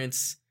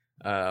parents.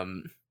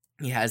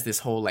 He has this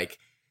whole like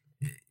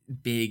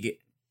big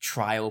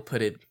trial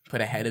put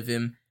ahead of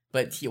him,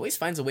 but he always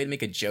finds a way to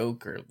make a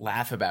joke or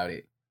laugh about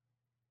it.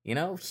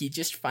 He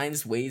just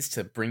finds ways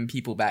to bring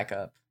people back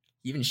up.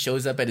 He even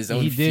shows up at his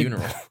own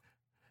funeral.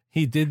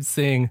 He did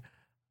sing,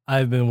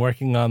 "I've been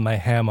working on my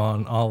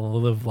Hamon all the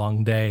live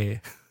long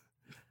day."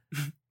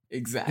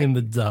 Exactly. In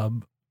the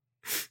dub.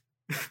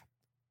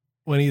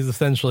 When he's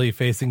essentially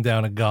facing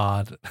down a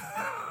god.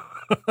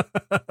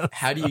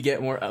 How do you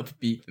get more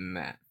upbeat than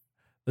that?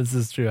 This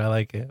is true. I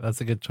like it.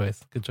 That's a good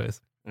choice.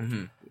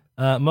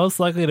 Mm-hmm.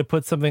 Most likely to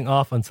put something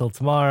off until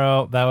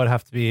tomorrow. That would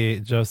have to be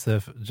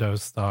Joseph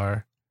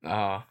Joestar.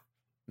 Oh,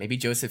 maybe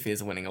Joseph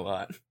is winning a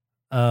lot.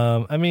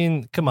 I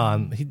mean, come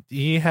on.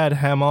 He had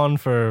Hamon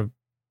for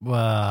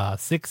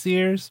 6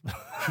 years.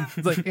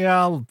 It's like,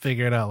 yeah, I'll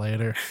figure it out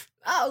later.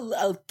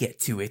 I'll get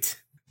to it.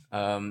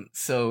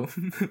 So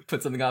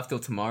put something off till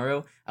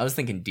tomorrow. I was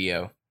thinking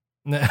Dio.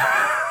 He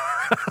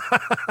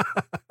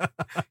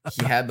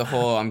had the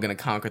whole "I'm gonna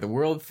conquer the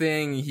world"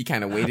 thing. He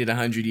kind of waited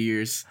 100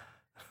 years,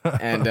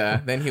 and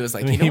then he was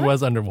like, he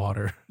was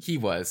underwater. He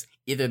was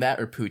either that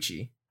or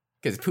Poochie,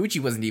 because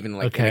Poochie wasn't even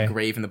like in a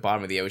grave in the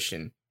bottom of the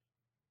ocean.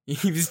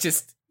 He was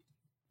just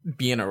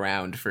being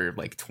around for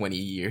like 20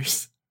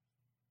 years.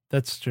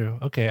 That's true.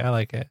 Okay, I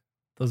like it.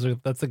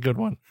 That's a good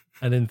one.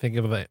 I didn't think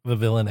of the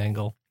villain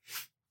angle.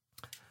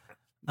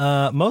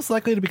 Most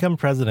likely to become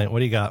president. What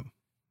do you got?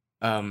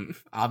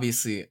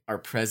 Obviously our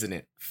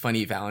president,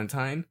 Funny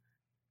Valentine.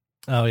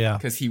 Oh yeah,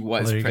 because he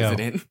was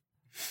president.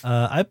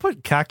 I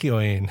put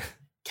Kakyoin.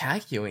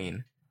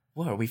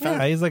 Whoa, we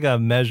found. Yeah, he's like a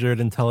measured,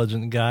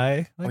 intelligent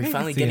guy. Are we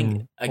finally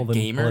getting a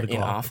gamer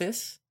in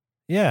office?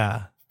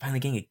 Yeah, finally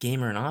getting a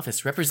gamer in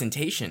office.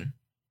 Representation.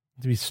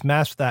 Do we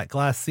smash that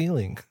glass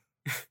ceiling?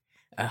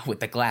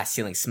 With the glass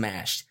ceiling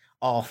smashed,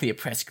 all the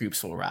oppressed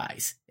groups will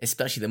rise,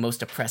 especially the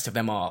most oppressed of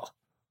them all,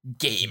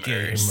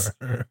 gamers.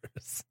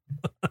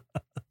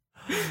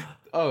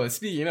 Oh,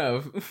 speaking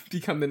of,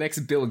 become the next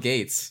Bill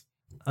Gates.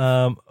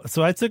 So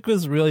I took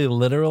this really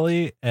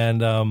literally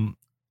and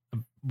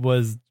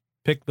was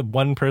picked the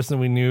one person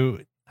we knew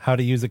how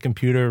to use a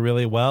computer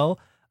really well,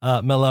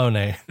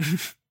 Melone.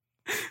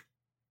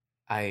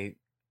 I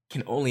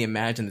can only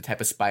imagine the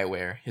type of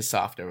spyware his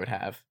software would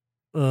have.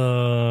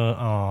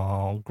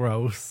 Oh,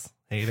 gross.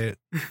 Hate it.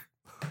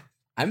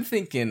 I'm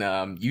thinking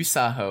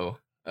Yusaho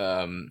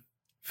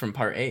from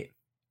part 8.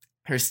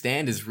 Her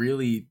stand is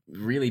really,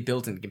 really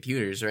built in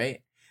computers,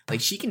 right?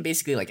 Like she can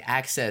basically like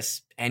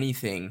access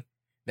anything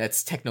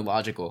that's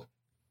technological,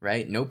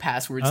 right? No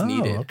passwords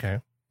needed.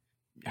 Okay.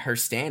 Her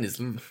stand is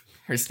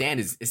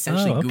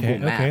essentially Google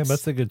Maps. Okay,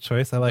 that's a good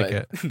choice. I like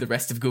it. The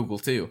rest of Google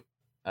too.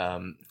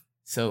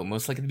 So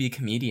most likely to be a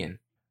comedian.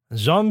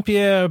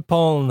 Jean-Pierre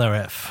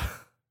Polnareff.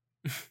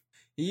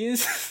 He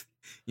is,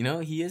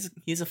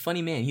 he's a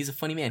funny man. He's a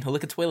funny man. He'll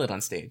lick a toilet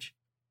on stage.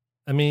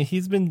 I mean,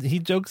 he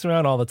jokes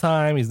around all the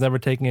time. He's never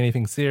taking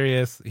anything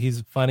serious.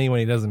 He's funny when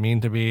he doesn't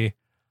mean to be.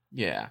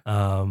 Yeah.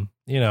 I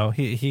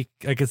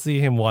could see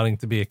him wanting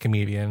to be a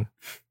comedian.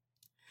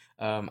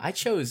 I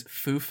chose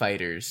Foo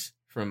Fighters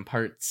from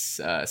part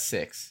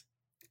 6.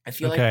 I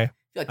feel like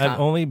I've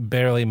only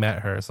barely met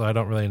her, so I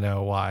don't really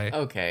know why.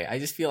 Okay, I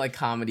just feel like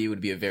comedy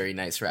would be a very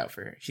nice route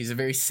for her. She's a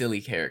very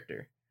silly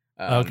character.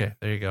 Okay,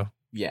 there you go.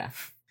 Yeah.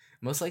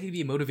 Most likely to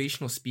be a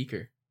motivational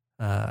speaker.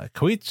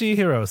 Koichi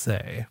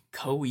Hirose.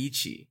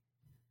 Koichi.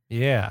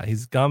 Yeah,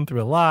 he's gone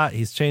through a lot.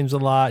 He's changed a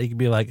lot. He could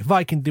be like, if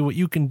I can do it,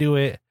 you can do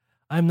it.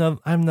 I'm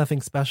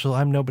nothing special.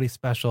 I'm nobody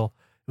special.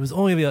 It was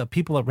only the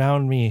people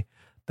around me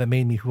that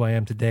made me who I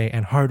am today,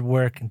 and hard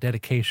work and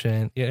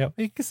dedication. You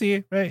can see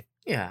it, right?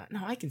 Yeah,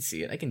 no, I can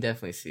see it. I can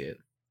definitely see it.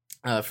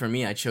 For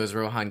me, I chose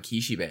Rohan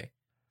Kishibe.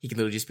 He could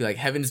literally just be like,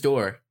 Heaven's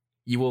Door,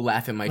 you will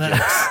laugh at my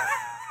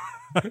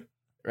jokes.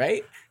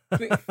 Right?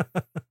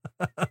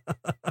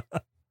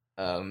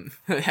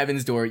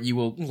 Heaven's Door, you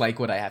will like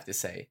what I have to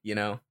say,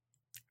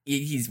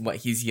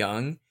 He's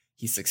young,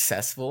 he's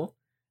successful,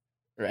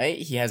 right?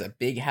 He has a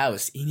big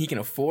house, and he can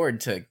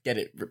afford to get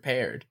it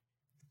repaired.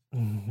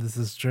 This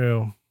is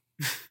true.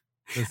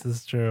 This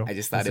is true. I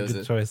just thought it was a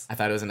good choice. I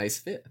thought it was a nice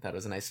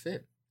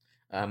fit.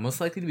 Most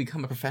likely to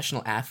become a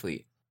professional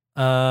athlete.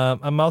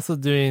 I'm also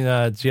doing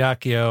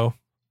Giacchio.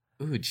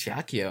 Ooh,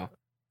 Giacchio.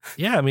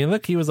 Yeah, I mean,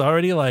 look, he was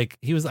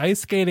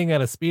ice skating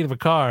at a speed of a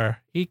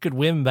car. He could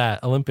win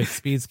that Olympic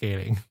speed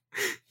skating.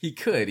 He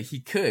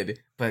could,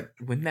 but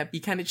wouldn't that be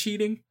kind of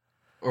cheating?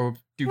 Or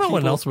no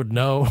one else would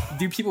know.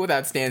 Do people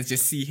without stands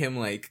just see him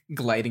like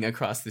gliding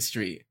across the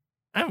street?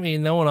 I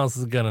mean, no one else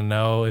is gonna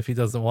know if he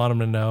doesn't want him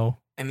to know.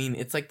 I mean,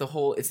 it's the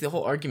whole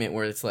argument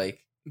where it's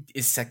like,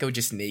 is Seko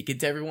just naked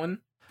to everyone?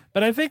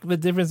 But I think the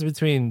difference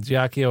between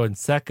Giacchio and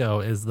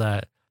Seko is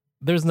that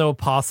there's no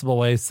possible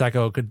way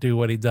Seko could do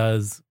what he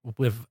does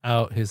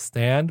without his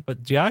stand.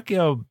 But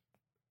Giacchio,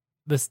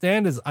 the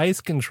stand is ice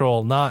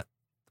control, not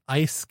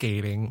ice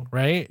skating,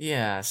 right?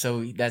 Yeah,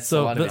 so that's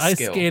a lot of his ice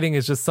skill. Skating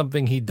is just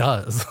something he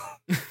does.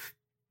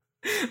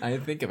 I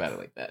didn't think about it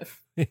like that.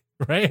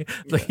 Right?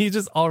 Yeah. Like he's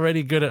just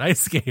already good at ice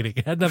skating.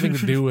 It had nothing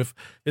to do with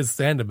his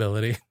stand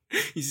ability.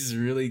 He's just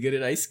really good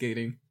at ice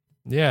skating.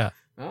 Yeah.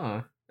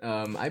 Oh.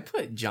 I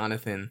put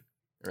Jonathan.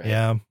 Right?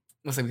 Yeah.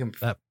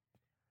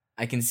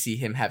 I can see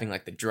him having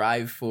like the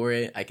drive for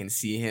it. I can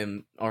see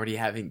him already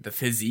having the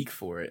physique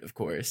for it, of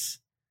course.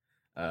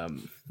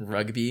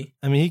 Rugby.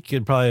 I mean, he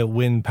could probably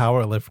win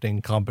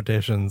powerlifting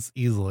competitions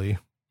easily.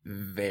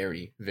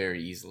 Very,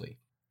 very easily.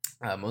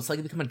 Most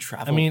likely become a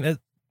travel. I mean,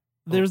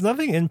 there's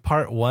nothing in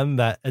part 1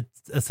 that it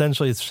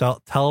essentially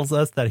tells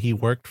us that he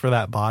worked for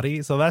that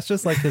body. So that's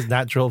just like his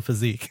natural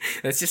physique.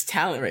 That's just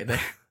talent right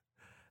there.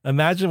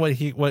 Imagine what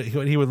he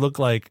would look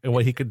like and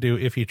what he could do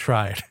if he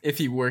tried. If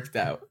he worked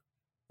out.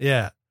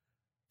 Yeah.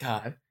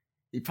 God,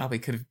 he probably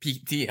could have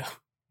beat Dio.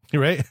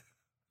 Right?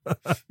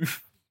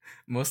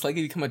 Most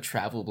likely become a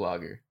travel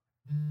blogger.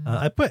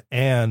 I put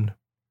Anne.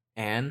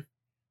 Anne?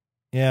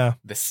 Yeah.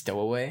 The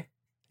stowaway?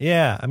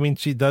 Yeah, I mean,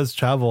 she does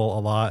travel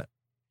a lot.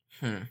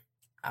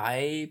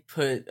 I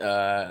put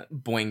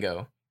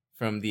Boingo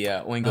from the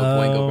Oingo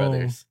Boingo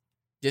Brothers.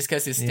 Just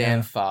because his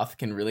Stan Thoth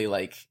can really,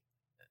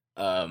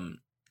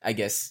 I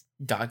guess,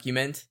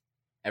 document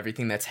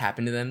everything that's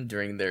happened to them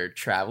during their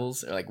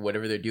travels or,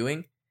 whatever they're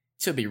doing.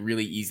 So it'd be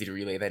really easy to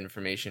relay that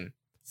information.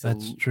 So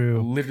that's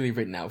true. Literally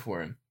written out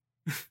for him.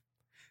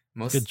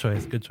 Good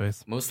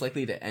choice. Most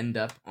likely to end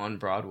up on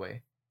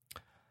Broadway.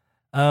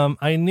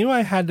 I knew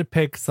I had to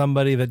pick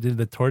somebody that did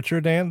the torture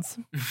dance.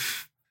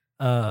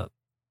 So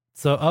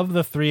of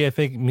the 3, I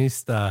think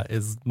Mista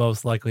is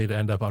most likely to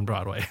end up on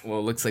Broadway. Well,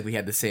 it looks like we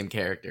had the same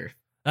character.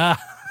 I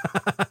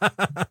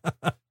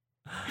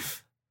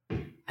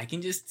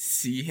can just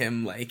see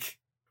him I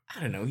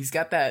don't know, he's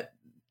got that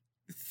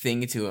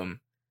thing to him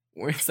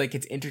where it's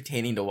it's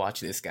entertaining to watch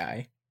this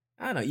guy.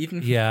 I don't know,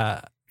 even...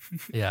 Yeah.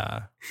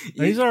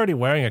 He's already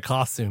wearing a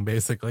costume,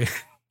 basically.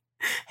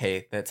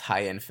 Hey, that's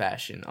high-end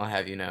fashion, I'll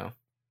have you know.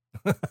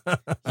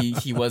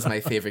 He was my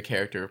favorite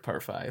character of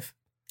part 5.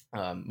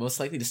 Most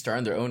likely to star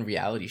in their own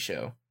reality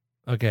show.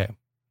 Okay.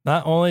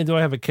 Not only do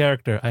I have a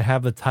character, I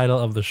have the title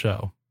of the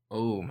show.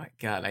 Oh my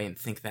god, I didn't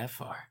think that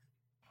far.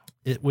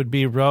 It would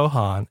be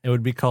Rohan. It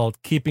would be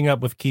called Keeping Up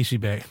with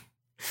Kishibe.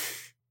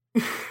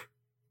 I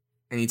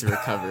need to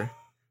recover.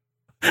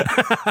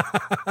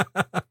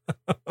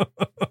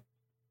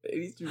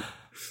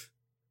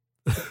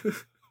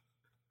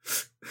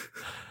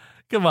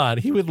 Come on,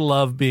 he would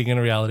love being in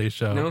a reality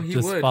show. No, he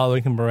just would.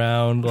 Following him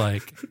around,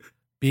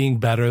 being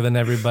better than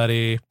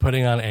everybody,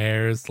 putting on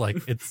airs.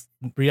 It's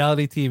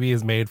reality TV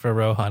is made for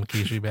Rohan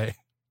Kishibe.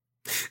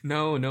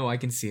 No, I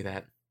can see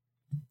that.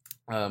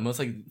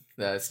 Most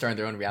star in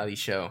their own reality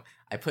show.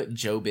 I put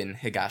Jobin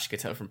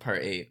Higashikata from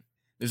part 8.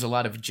 There's a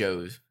lot of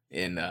Joes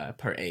in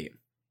part 8.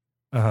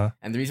 And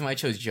the reason why I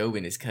chose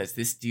Jobin is because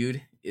this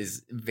dude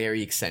is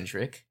very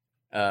eccentric.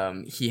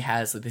 He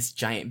has this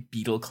giant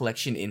beetle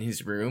collection in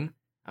his room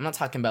I'm not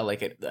talking about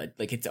like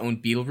like its own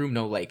beetle room.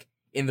 No, like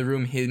in the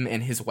room him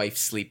and his wife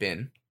sleep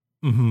in.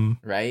 Mm-hmm.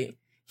 Right?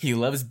 He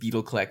loves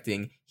beetle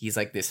collecting. He's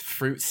like this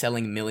fruit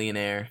selling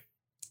millionaire.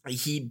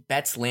 He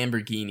bets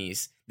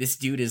Lamborghinis. This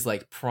dude is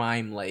like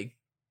prime, like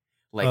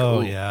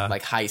yeah,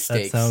 like high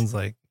stakes. That sounds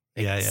like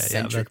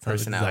eccentric that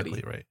sounds personality.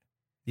 Exactly right.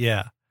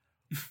 Yeah.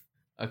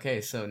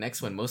 Okay, so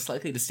next one, most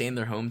likely to stay in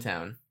their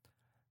hometown.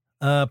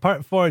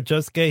 Part 4,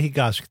 Josuke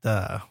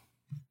Higashikata.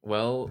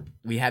 Well,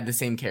 we had the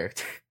same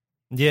character.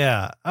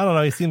 Yeah, I don't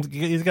know.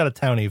 He's got a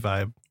towny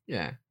vibe.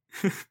 Yeah.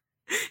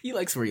 He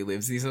likes where he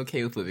lives. He's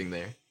okay with living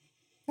there.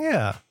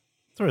 Yeah.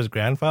 That's where his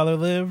grandfather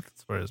lived.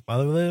 That's where his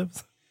mother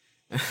lives.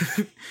 That's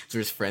where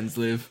his friends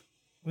live.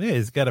 Yeah,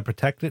 he's got to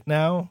protect it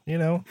now, you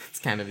know?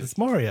 It's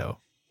Mario.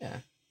 Yeah.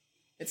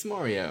 It's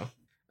Mario.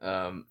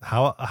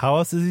 How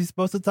else is he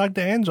supposed to talk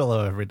to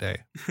Angelo every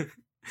day?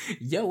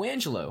 Yo,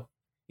 Angelo.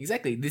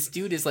 Exactly. This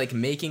dude is like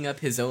making up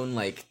his own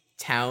like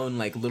town,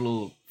 like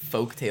little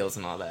folk tales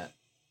and all that.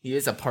 He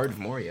is a part of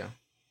Mario.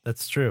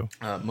 That's true.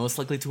 Most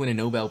likely to win a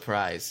Nobel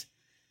Prize.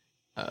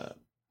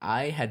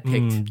 I had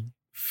picked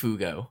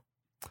Fugo.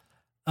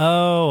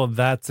 Oh,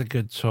 that's a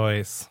good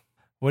choice.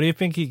 What do you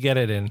think he'd get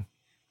it in?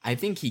 I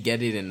think he'd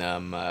get it in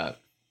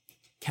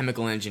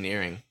chemical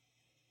engineering.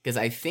 Because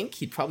I think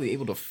he'd probably be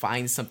able to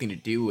find something to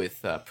do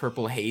with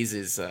Purple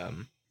Haze's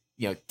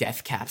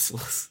death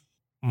capsules.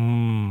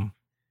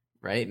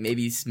 Right?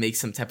 Maybe make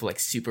some type of like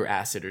super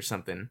acid or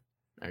something.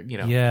 Or,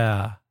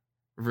 yeah.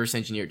 Reverse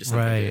engineer to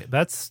something. Right.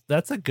 Good.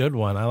 That's a good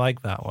one. I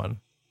like that one.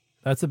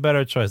 That's a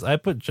better choice. I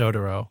put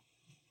Jotaro.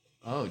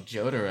 Oh,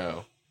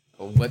 Jotaro.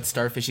 What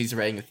starfish he's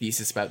writing a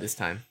thesis about this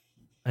time?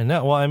 I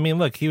know. Well, I mean,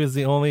 look, he was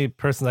the only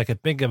person I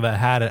could think of that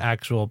had an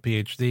actual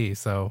PhD,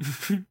 so...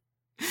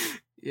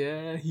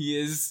 Yeah, he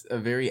is a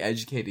very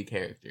educated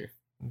character.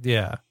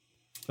 Yeah.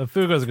 But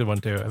Fugo's a good one,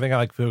 too. I think I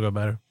like Fugo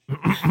better.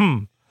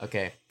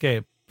 Okay.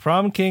 Okay,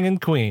 Prom King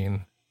and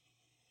Queen.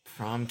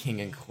 Prom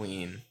King and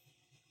Queen.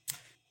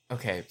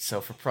 Okay, so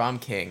for Prom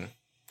King,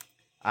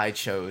 I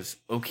chose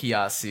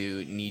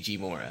Okuyasu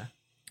Nijimura.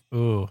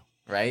 Ooh.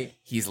 Right?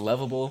 He's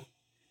lovable.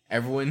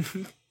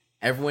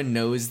 Everyone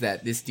knows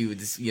that this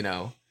dude's,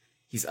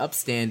 he's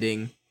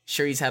upstanding.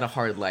 Sure, he's had a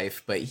hard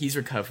life, but he's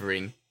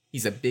recovering.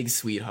 He's a big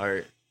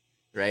sweetheart,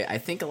 right? I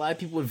think a lot of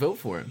people would vote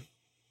for him.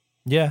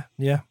 Yeah.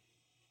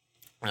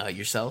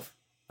 Yourself?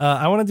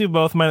 I want to do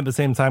both mine at the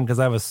same time because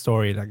I have a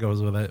story that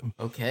goes with it.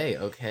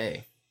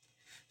 Okay.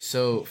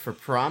 So for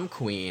Prom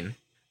Queen,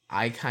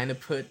 I kind of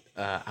put,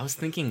 I was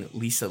thinking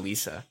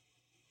Lisa,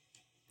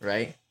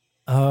 right?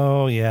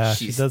 Oh, yeah.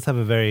 She does have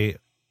a very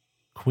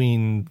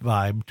queen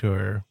vibe to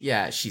her.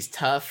 Yeah, she's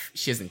tough.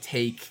 She doesn't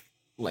take,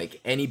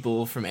 like, any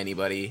bull from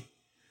anybody,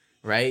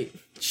 right?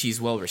 She's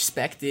well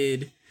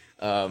respected.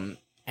 And,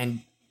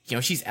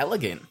 she's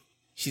elegant.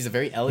 She's a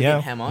very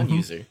elegant Hamon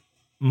user.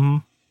 Mm-hmm.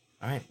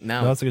 All right,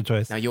 now... That's a good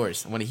choice. Now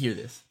yours. I want to hear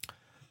this.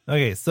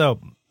 Okay, so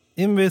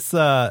in this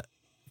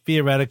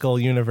theoretical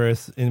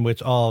universe in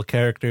which all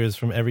characters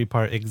from every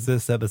part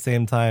exist at the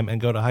same time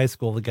and go to high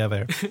school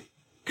together,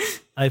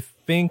 I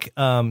think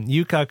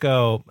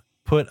Yukako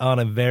put on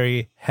a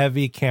very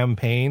heavy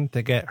campaign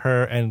to get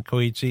her and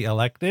Koichi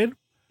elected.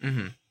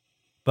 Mm-hmm.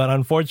 But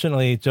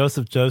unfortunately,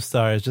 Joseph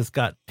Joestar has just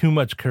got too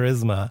much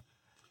charisma.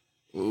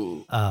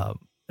 Ooh.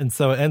 And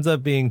so it ends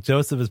up being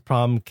Joseph as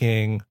prom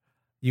king,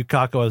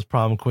 Yukako as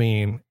prom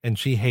queen, and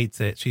she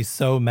hates it. She's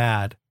so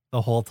mad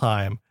the whole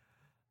time.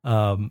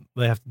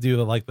 They have to do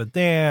the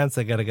dance.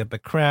 They got to get the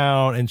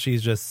crown, and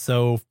she's just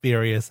so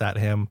furious at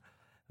him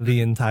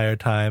the entire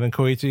time. And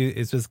Koichi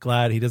is just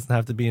glad he doesn't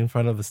have to be in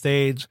front of the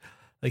stage.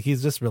 Like,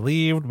 he's just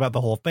relieved about the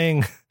whole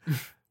thing.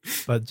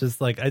 But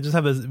just I just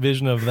have this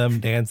vision of them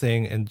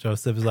dancing, and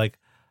Joseph is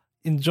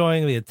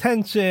enjoying the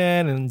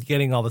attention and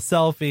getting all the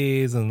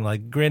selfies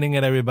and grinning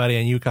at everybody,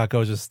 and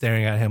Yukako is just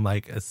staring at him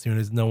as soon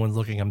as no one's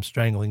looking, I'm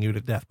strangling you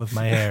to death with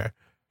my hair.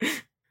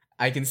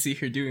 I can see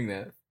her doing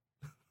that.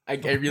 I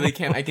really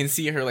can. I can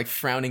see her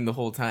frowning the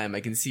whole time. I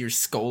can see her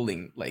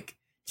scolding,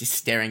 just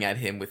staring at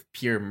him with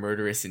pure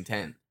murderous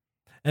intent.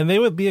 And they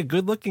would be a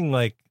good looking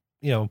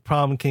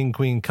prom king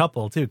queen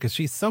couple too, because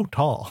she's so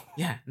tall.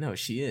 Yeah, no,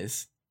 she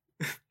is.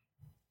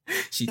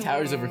 She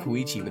towers over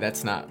Koichi, but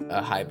that's not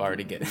a high bar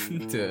to get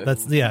to. No.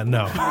 It's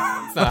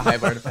not a high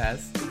bar to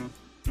pass.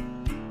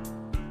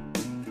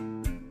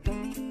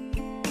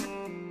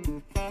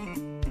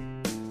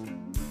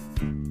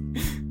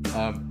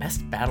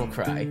 Best battle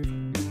cry.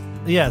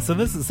 Yeah, so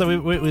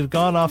we've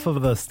gone off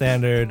of the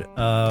standard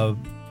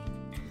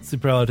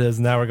superlatives.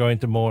 Now we're going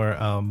to more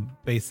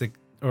basic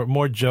or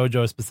more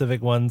JoJo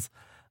specific ones.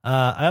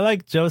 I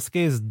like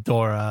Josuke's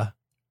Dora.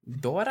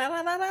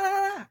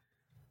 Dora.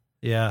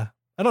 Yeah.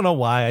 I don't know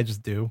why, I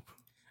just do.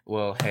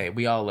 Well, hey,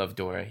 we all love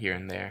Dora here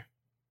and there.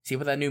 See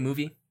about that new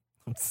movie?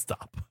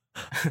 Stop.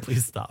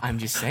 Please stop. I'm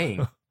just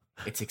saying.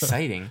 It's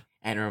exciting,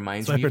 and it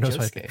reminds me of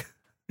Josuke.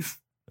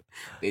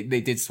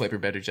 They did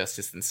Swiper better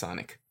justice than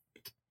Sonic.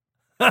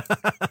 All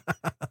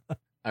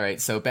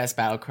right, so best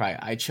battle cry.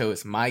 I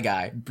chose my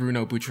guy,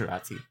 Bruno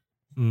Bucciarati.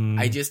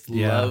 I just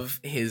love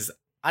his...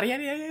 And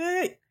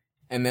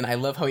And then I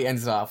love how he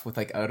ends off with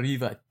like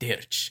arriva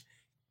dirch.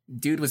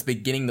 Dude was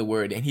beginning the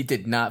word and he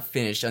did not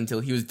finish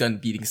until he was done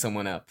beating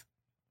someone up.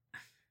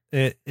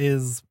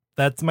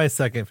 That's my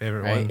second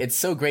favorite one. It's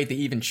so great that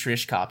even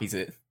Trish copies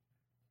it.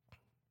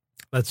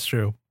 That's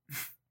true.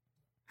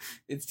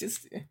 It's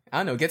just, I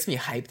don't know, it gets me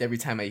hyped every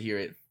time I hear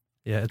it.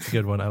 Yeah, it's a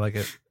good one. I like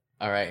it.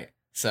 All right.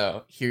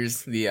 So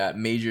here's the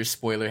major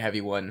spoiler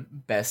heavy one,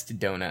 best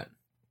donut.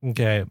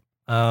 Okay.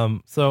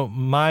 So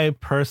my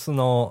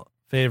personal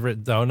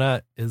favorite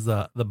donut is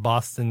the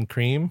Boston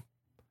cream.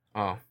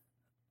 Oh.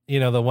 You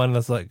know, the one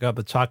that's like got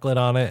the chocolate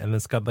on it and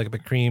it's got like the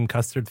cream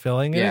custard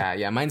filling in it?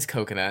 Yeah, mine's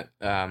coconut.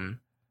 You know,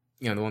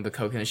 the one with the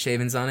coconut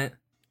shavings on it.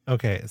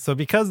 Okay, so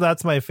because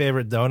that's my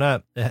favorite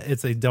donut,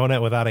 it's a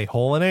donut without a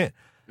hole in it.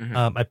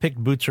 Mm-hmm. I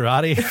picked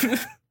Bucciarati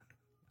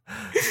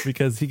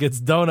because he gets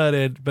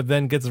donutted, but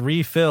then gets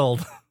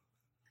refilled,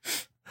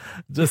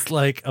 just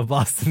like a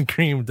Boston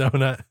cream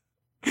donut.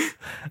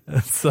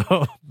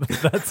 So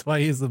that's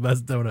why he's the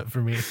best donut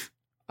for me.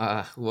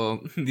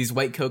 Well, these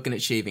white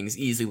coconut shavings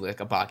easily look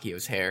like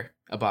Abacchio's hair.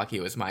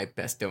 Abacchio is my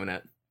best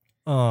donut.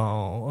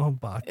 Oh,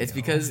 Abacchio. It's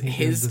because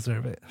his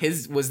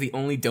was the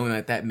only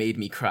donut that made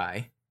me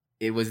cry.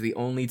 It was the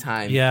only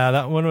time. Yeah,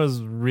 that one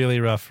was really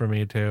rough for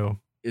me too.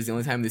 It was the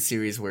only time in the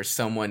series where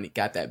someone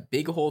got that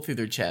big hole through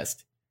their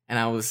chest, and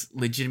I was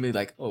legitimately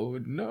like, "Oh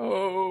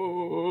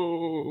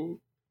no!"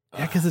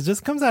 Yeah, because it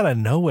just comes out of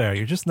nowhere.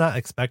 You're just not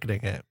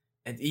expecting it.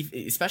 And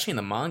especially in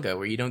the manga,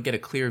 where you don't get a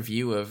clear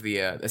view of the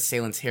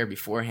assailant's hair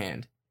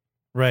beforehand.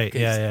 Right.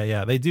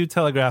 Yeah. They do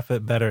telegraph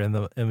it better in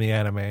the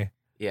anime.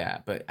 Yeah,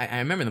 but I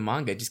remember the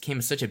manga just came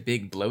as such a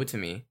big blow to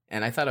me,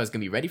 and I thought I was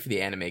gonna be ready for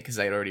the anime because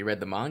I had already read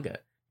the manga.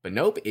 But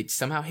nope, it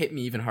somehow hit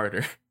me even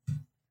harder.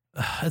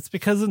 It's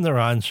because of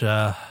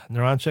Narancia.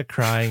 Narancia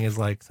crying is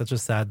like such a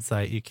sad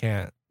sight. You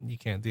can't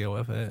deal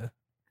with it.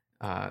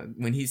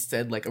 When he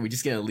said like, "Are we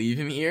just gonna leave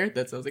him here?" I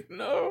was like,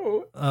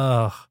 "No."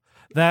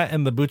 That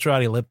and the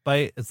Bucciarati lip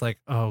bite. It's like,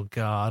 oh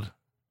god.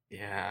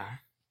 Yeah.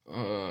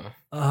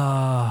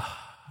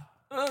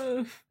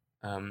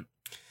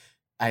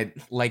 I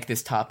like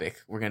this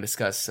topic. We're gonna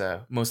discuss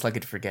most likely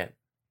to forget,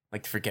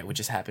 like to forget what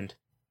just happened.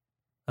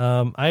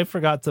 I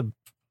forgot to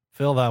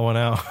fill that one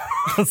out,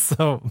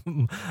 so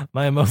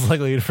my most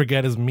likely to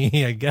forget is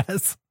me, I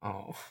guess.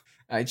 Oh,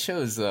 I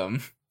chose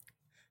the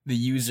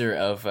user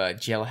of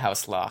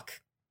Jailhouse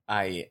Lock.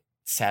 I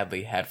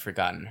sadly had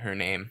forgotten her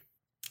name,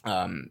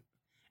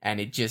 and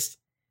it just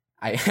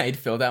I'd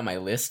filled out my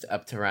list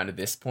up to around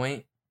this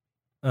point.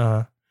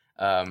 But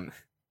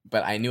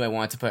I knew I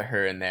wanted to put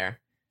her in there.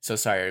 So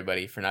sorry,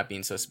 everybody, for not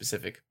being so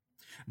specific.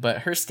 But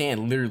her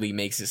stand literally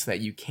makes it so that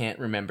you can't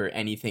remember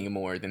anything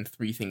more than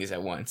 3 things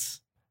at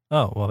once.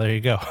 Oh, well, there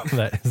you go.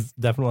 That is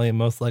definitely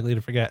most likely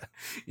to forget.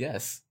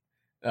 Yes.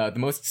 The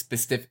most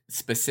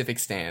specific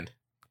stand.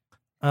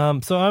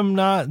 So I'm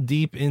not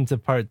deep into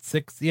part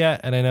 6 yet,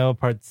 and I know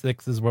part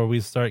 6 is where we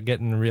start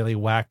getting really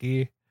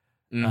wacky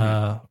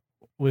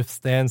with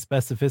stand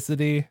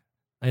specificity.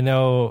 I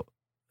know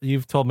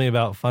you've told me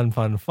about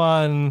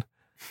fun,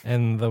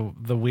 and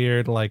the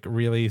weird, like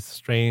really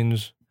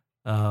strange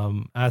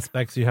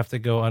aspects you have to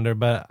go under,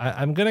 but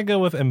I'm gonna go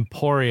with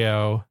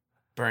Emporio.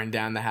 Burn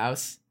down the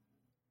house.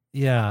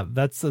 Yeah,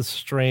 that's the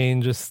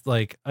strangest.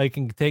 Like, I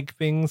can take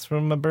things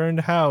from a burned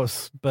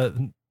house, but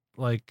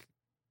like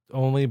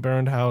only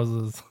burned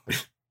houses.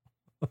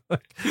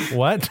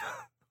 What?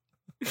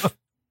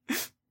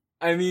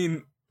 I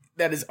mean,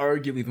 that is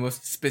arguably the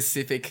most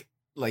specific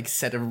like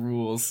set of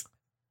rules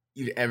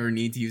you'd ever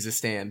need to use a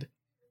stand.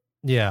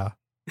 Yeah.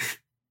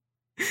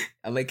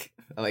 I like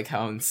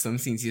how in some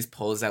scenes he just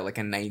pulls out like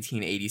a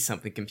 1980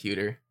 something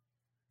computer.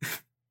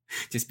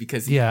 Just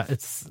because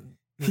it's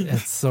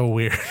so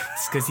weird.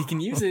 It's because he can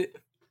use it.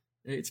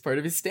 It's part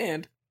of his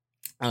stand.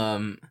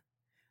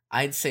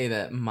 I'd say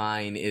that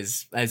mine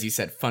is, as you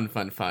said, fun.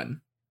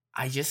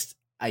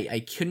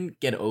 I couldn't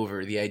get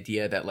over the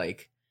idea that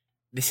like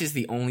this is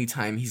the only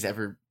time he's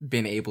ever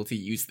been able to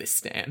use this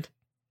stand.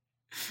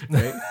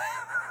 Right?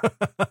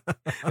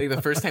 Like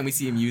the first time we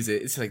see him use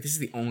it, it's like this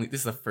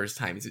is the first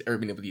time he's ever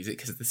been able to use it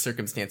because the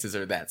circumstances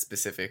are that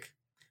specific.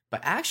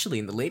 But actually,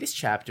 in the latest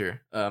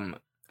chapter of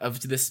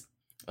this,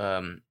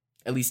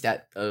 at least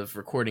of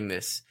recording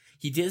this,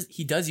 he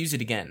does use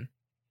it again,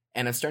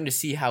 and I'm starting to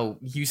see how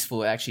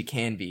useful it actually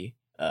can be,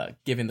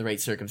 given the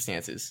right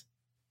circumstances.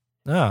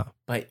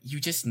 But you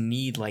just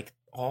need like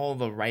all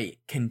the right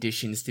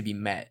conditions to be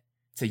met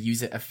to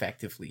use it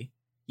effectively.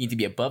 You need to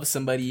be above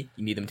somebody.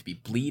 You need them to be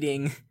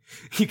bleeding.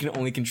 You can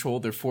only control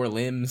their 4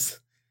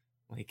 limbs.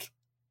 Like,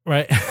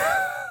 right.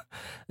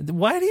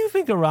 Why do you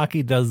think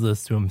Araki does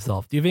this to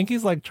himself? Do you think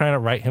he's like trying to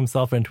write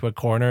himself into a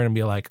corner and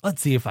be like,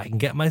 let's see if I can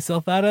get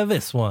myself out of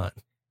this one?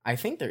 I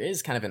think there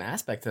is kind of an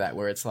aspect to that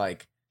where it's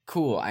like,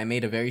 cool, I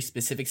made a very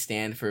specific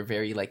stand for a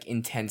very like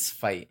intense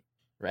fight,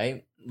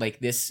 right? Like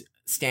this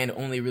stand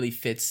only really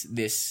fits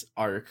this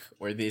arc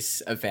or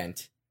this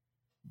event.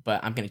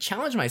 But I'm going to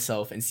challenge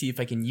myself and see if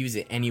I can use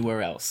it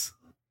anywhere else.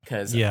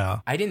 Because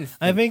I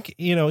think,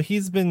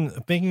 he's been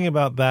thinking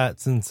about that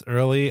since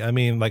early. I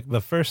mean, like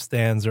the first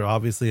stands are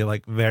obviously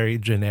like very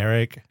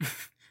generic.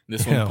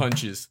 This one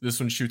punches, this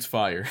one shoots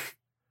fire.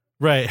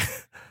 Right.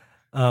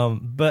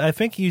 But I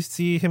think you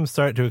see him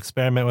start to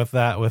experiment with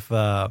that with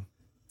I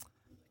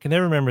can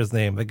never remember his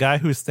name. The guy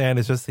whose stand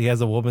is just he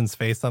has a woman's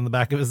face on the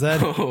back of his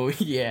head. Oh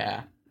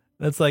yeah.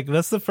 That's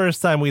the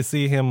first time we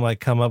see him like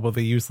come up with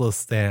a useless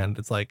stand.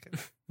 It's like,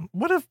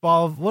 what if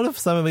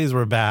some of these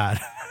were bad?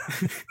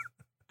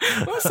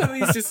 What if some of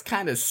these just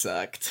kind of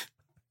sucked?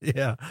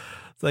 Yeah.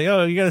 It's like,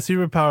 oh, you got a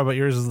superpower, but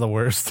yours is the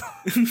worst.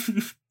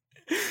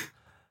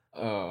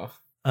 Oh.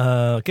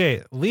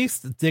 Okay,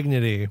 least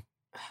dignity.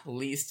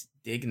 Least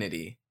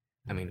dignity.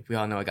 I mean, we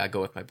all know I gotta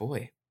go with my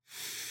boy.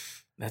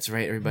 That's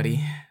right,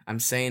 everybody. I'm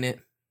saying it.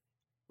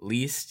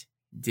 Least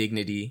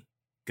dignity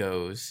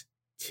goes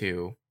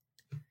to...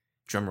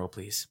 Drum roll,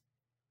 please.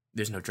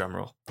 There's no drum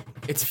roll.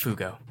 It's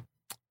Fugo.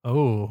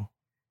 Oh,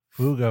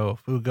 Fugo.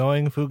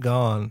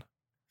 Fugon.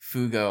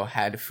 Fugo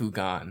had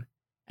Fugon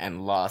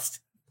and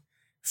lost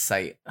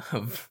sight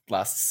of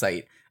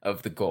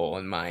the goal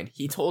in mind.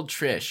 He told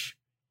Trish,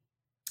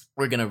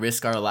 we're gonna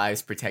risk our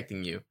lives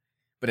protecting you.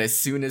 But as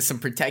soon as some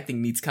protecting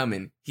needs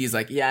coming, he's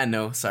like, yeah,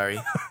 no, sorry.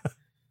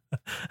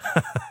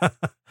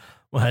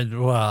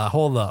 Well,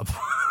 hold up.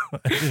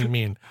 I didn't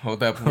mean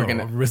hold up, we're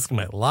gonna risk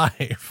my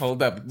life.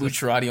 Hold up,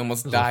 Lucerati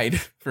almost died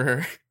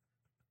for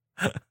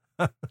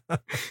her.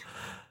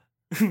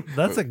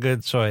 That's a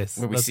good choice.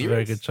 That's a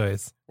very good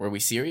choice. Were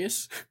we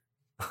serious?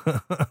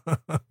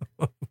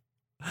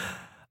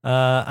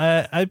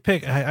 I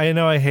pick. I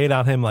know I hate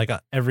on him like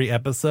every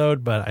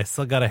episode, but I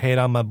still gotta hate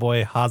on my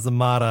boy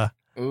Hazamada.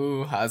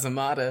 Ooh,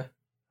 Hazamada.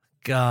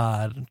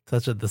 God,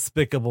 such a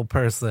despicable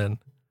person.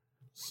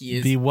 He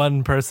is the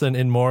one person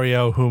in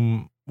Morio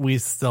whom we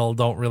still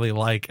don't really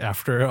like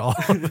after all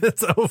of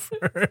it's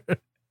over.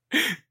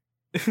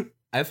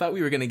 I thought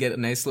we were gonna get a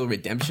nice little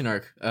redemption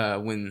arc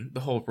when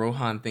the whole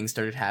Rohan thing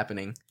started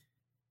happening.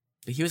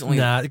 But he was only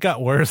it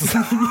got worse.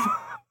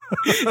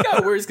 It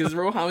got worse because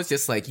Rohan was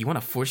just like, you want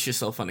to force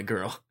yourself on a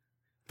girl,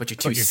 but you're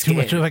too scared.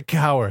 Too much of a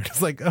coward.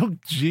 It's like, oh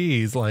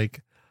geez,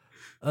 like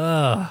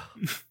gross,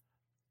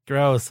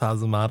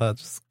 Hazamada.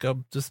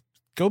 Just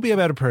go be a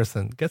better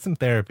person. Get some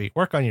therapy.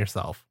 Work on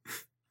yourself.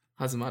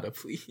 Hazamada,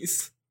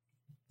 please.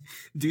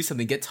 Do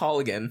something. Get tall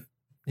again.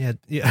 Yeah.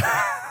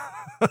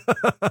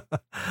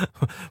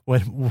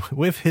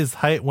 With his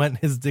height went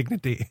his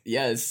dignity.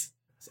 Yes.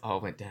 It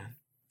all went down.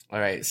 All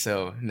right.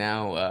 So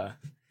now,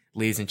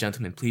 ladies and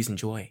gentlemen, please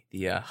enjoy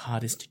the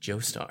hottest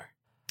Joestar.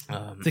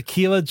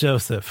 Tequila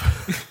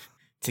Joseph.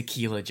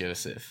 Tequila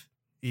Joseph.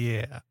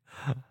 Yeah.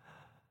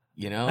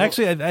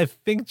 Actually, I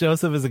think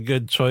Joseph is a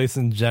good choice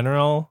in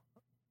general.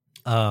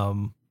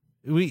 Even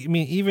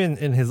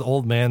in his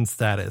old man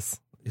status,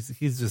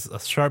 he's just a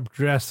sharp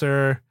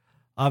dresser.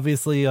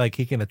 Obviously, like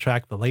he can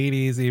attract the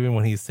ladies even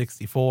when he's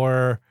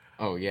 64.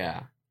 Oh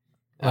yeah.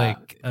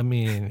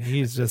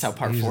 He's just that's how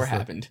part 4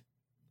 happened.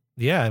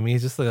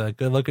 He's just a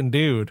good-looking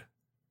dude.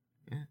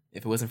 Yeah.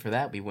 If it wasn't for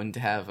that, we wouldn't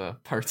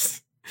have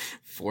parts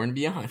 4 and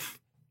beyond.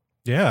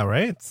 Yeah,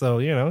 right. So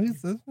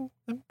he's a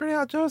pretty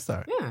hot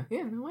Joestar.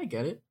 Yeah. No, I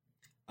get it.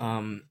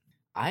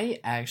 I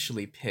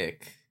actually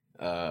pick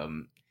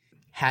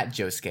Hat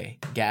Josuke,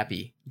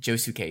 Gappy,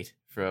 Josukate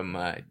from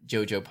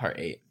JoJo Part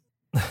 8.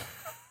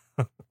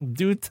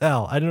 Do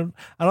tell. I don't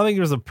think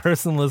there's a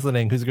person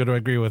listening who's going to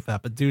agree with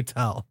that, but do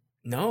tell.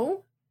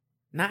 No?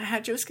 Not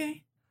Hat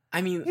Josuke?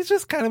 I mean, he's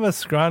just kind of a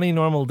scrawny,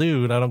 normal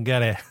dude. I don't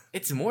get it.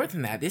 It's more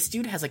than that. This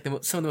dude has like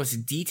some of the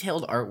most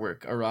detailed artwork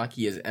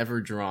Araki has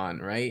ever drawn,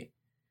 right?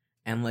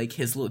 And like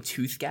his little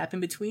tooth gap in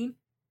between,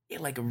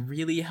 it like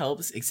really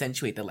helps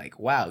accentuate that like,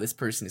 wow, this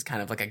person is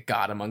kind of like a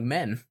god among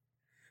men,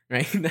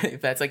 right?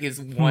 That's like his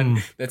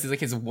one. That's like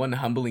his one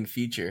humbling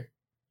feature.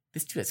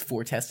 This dude has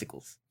 4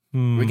 testicles.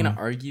 We're gonna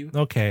argue.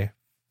 Okay,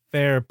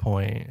 fair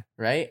point.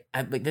 Right?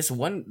 There's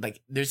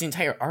the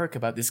entire arc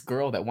about this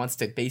girl that wants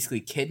to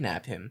basically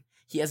kidnap him.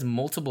 He has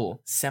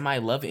multiple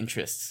semi-love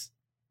interests.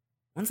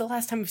 When's the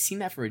last time we've seen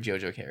that for a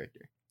JoJo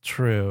character?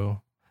 True.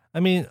 I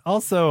mean,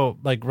 also,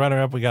 like,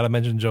 runner-up, we gotta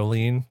mention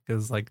Jolene,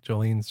 because, like,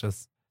 Jolene's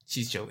just...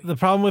 She's Jolene. The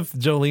problem with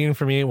Jolene,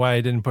 for me, why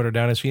I didn't put her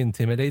down, is she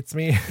intimidates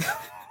me.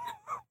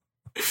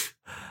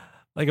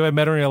 Like, if I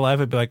met her in real life,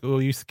 I'd be like, oh,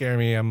 you scare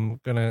me. I'm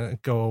gonna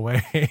go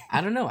away.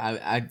 I don't know.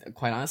 I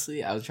quite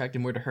honestly, I was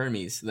attracted more to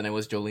Hermes than I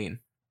was Jolene.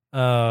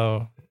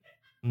 Oh,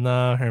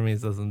 no,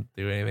 Hermes doesn't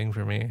do anything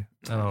for me.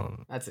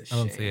 That's a shame.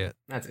 I don't see it.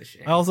 That's a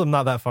shame. I also am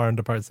not that far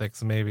into part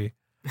 6, maybe.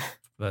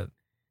 But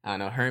I don't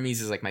know. Hermes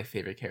is like my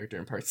favorite character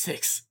in part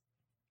 6.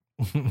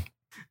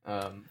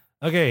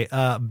 Okay,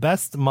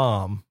 best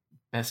mom.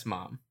 Best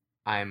mom.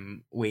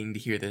 I'm waiting to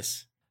hear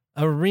this.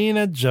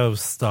 Erina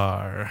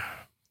Joestar.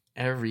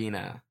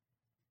 Erina.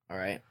 All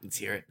right, let's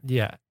hear it.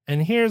 Yeah,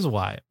 and here's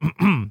why.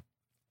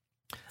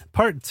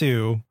 Part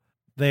 2,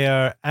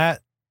 they're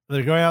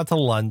going out to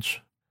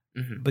lunch.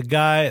 Mm-hmm. The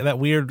guy, that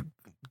weird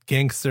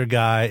gangster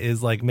guy,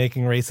 is like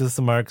making racist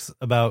remarks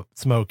about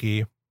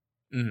Smokey.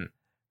 Mm-hmm.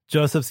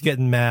 Joseph's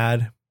getting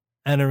mad,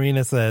 and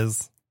Erina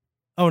says,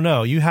 oh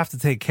no, you have to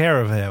take care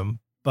of him,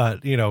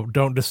 but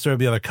don't disturb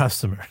the other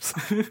customers.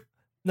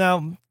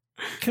 Now,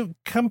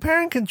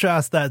 compare and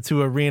contrast that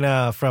to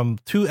Irina from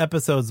 2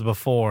 episodes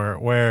before,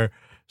 where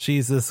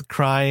she's this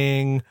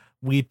crying,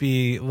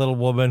 weepy little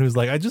woman who's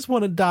like, I just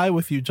want to die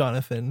with you,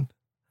 Jonathan.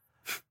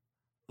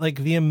 Like,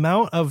 the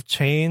amount of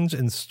change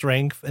and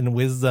strength and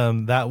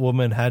wisdom that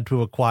woman had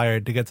to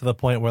acquire to get to the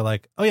point where,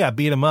 like, oh yeah,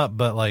 beat him up,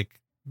 but like,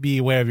 be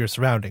aware of your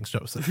surroundings,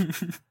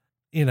 Joseph.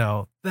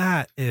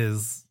 That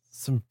is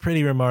some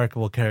pretty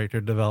remarkable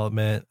character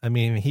development. I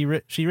mean,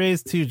 she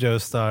raised 2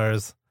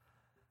 Joestars.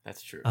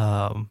 That's true.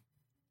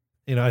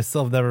 I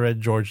still have never read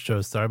George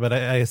Joestar, but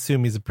I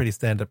assume he's a pretty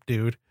stand-up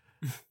dude.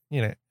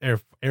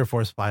 Air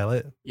Force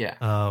pilot. Yeah.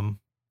 And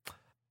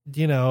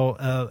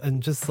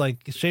just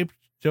like shaped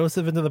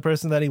Joseph into the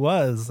person that he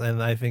was,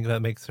 and I think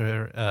that makes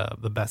her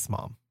the best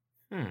mom.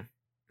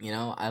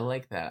 I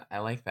like that.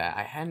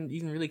 I hadn't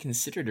even really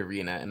considered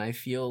Irina, and I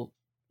feel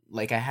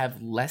like I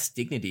have less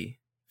dignity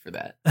for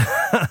that.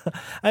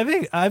 I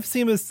think I've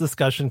seen this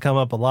discussion come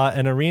up a lot,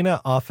 and Irina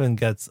often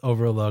gets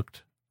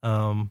overlooked.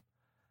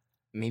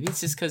 Maybe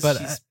it's just because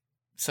she's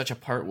such a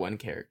part 1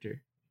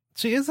 character.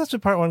 She is such a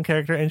part 1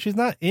 character, and she's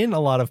not in a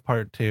lot of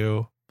part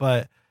 2,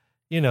 but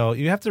you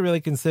have to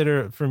really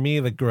consider, for me,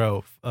 the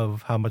growth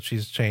of how much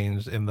she's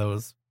changed in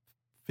those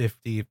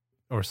 50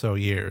 or so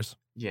years.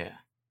 Yeah,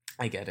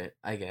 I get it.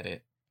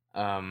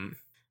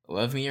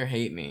 Love me or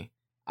hate me,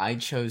 I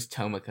chose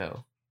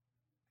Tomoko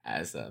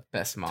as the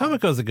best mom.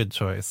 Tomoko's a good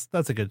choice.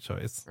 That's a good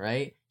choice.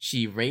 Right?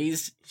 She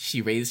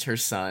raised her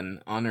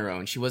son on her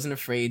own. She wasn't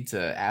afraid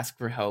to ask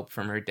for help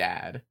from her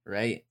dad,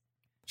 right?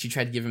 She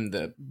tried to give him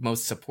the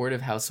most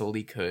supportive household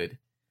he could.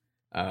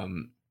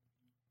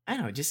 I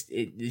don't know, just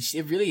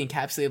it really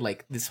encapsulated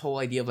like this whole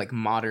idea of like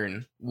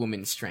modern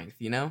woman strength,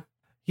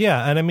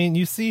 Yeah, and I mean,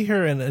 you see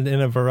her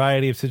in a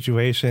variety of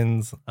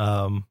situations,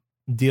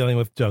 dealing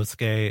with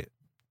Josuke,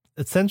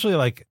 essentially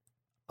like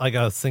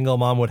a single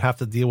mom would have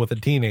to deal with a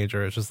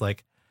teenager. It's just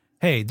like,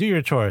 hey, do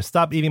your chores,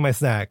 stop eating my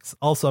snacks.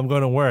 Also, I'm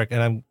going to work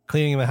and I'm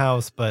cleaning the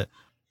house, but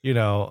we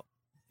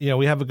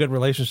have a good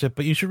relationship,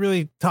 but you should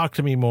really talk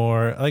to me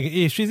more. Like,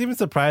 she's even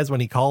surprised when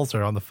he calls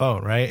her on the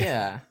phone, right?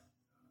 Yeah.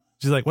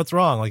 She's like, what's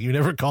wrong? Like, you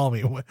never call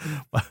me.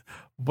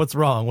 What's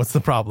wrong? What's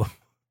the problem?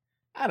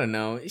 I don't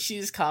know.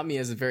 She's caught me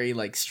as a very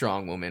like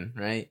strong woman,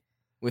 right?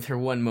 With her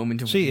one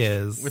moment of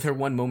with her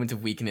one moment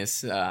of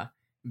weakness,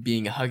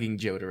 being hugging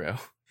Jotaro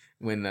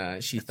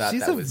when she thought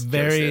that was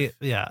Joseph.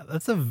 Yeah,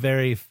 that's a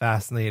very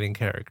fascinating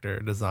character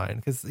design,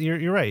 because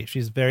you're right.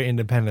 She's very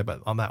independent, but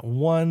on that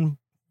one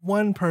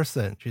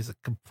person, she's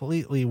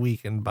completely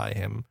weakened by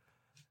him.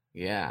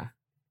 Yeah.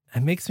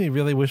 It makes me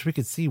really wish we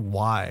could see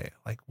why.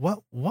 Like,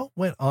 what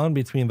went on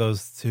between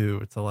those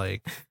two to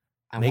like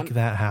make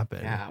that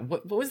happen? Yeah.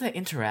 What was that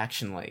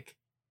interaction like?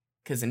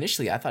 Because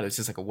initially I thought it was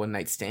just like a one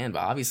night stand, but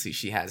obviously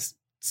she has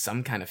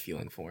some kind of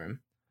feeling for him.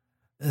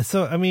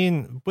 So, I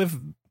mean,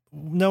 with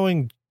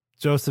knowing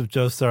Joseph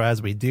Joestar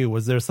as we do,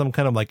 was there some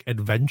kind of like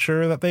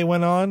adventure that they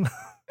went on?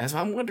 That's what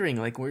I'm wondering.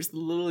 Like, where's the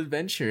little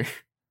adventure?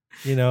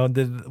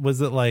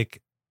 Was it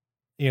like,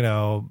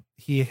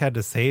 he had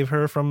to save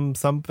her from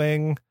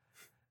something?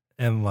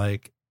 And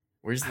like,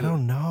 I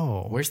don't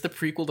know. Where's the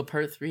prequel to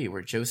part 3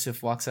 where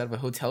Joseph walks out of a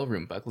hotel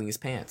room buckling his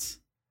pants?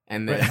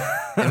 And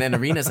then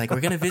Irina's like,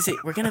 we're gonna visit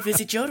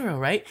Jotaro,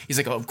 right? He's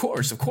like, oh, of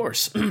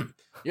course.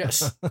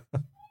 Yes.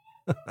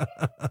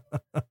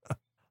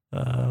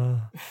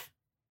 All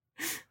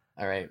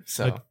right,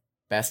 so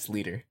best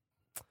leader.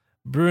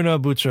 Bruno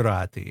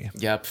Bucciarati.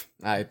 Yep,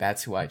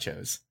 that's who I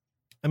chose.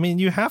 I mean,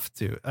 you have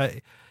to.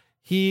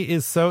 He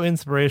is so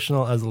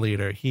inspirational as a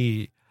leader.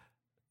 He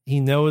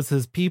knows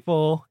his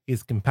people.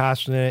 He's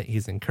compassionate.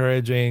 He's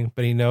encouraging,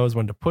 but he knows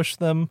when to push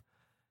them.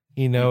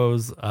 He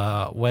knows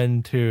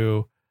when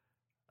to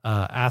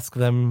ask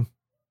them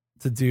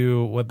to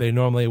do what they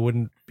normally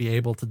wouldn't be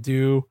able to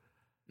do.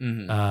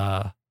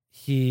 Mm-hmm.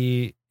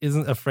 He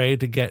isn't afraid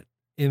to get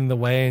in the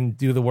way and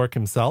do the work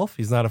himself.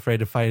 He's not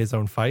afraid to fight his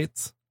own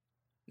fights.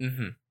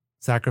 Mm-hmm.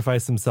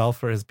 Sacrifice himself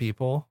for his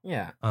people.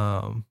 Yeah.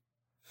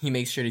 He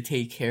makes sure to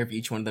take care of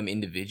each one of them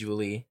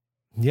individually.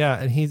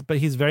 Yeah, and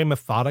he's very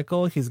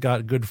methodical. He's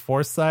got good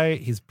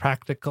foresight. He's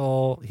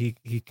practical. He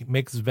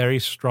makes very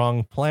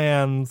strong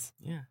plans.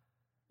 Yeah.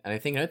 And I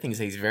think another thing is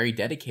that he's very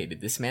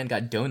dedicated. This man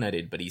got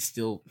donutted, but he's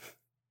still,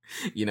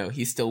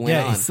 he still went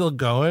on. Yeah, he's still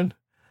going.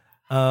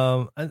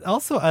 And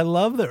also, I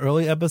love the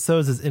early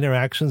episodes, his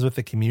interactions with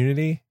the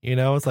community.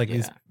 It's like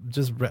he's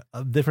just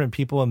different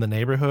people in the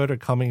neighborhood are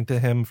coming to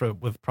him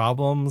with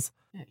problems.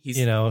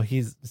 Yeah,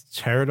 he's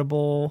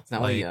charitable. It's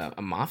not like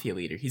a mafia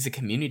leader. He's a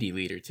community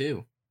leader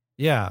too.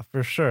 Yeah,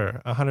 for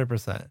sure.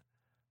 100%.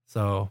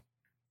 So,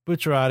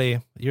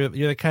 Bucciarati, you're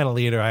the kind of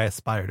leader I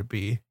aspire to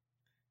be.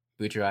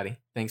 Bucciarati,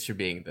 thanks for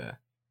being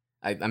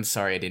I'm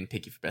sorry I didn't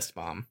pick you for best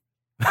mom.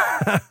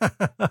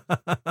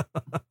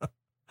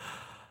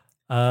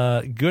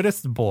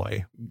 Goodest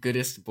boy.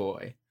 Goodest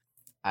boy.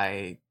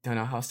 I don't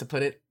know how else to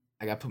put it.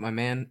 I got to put my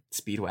man,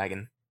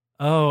 Speedwagon.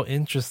 Oh,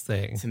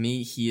 interesting. To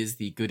me, he is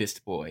the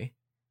goodest boy.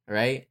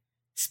 Right?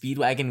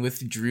 Speedwagon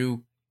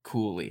withdrew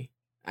coolly.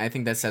 I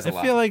think that says a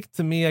lot. I feel like,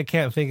 to me, I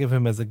can't think of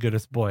him as a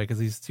goodest boy because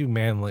he's too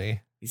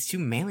manly. He's too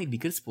manly to be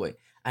goodest boy.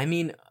 I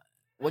mean,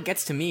 what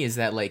gets to me is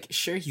that, like,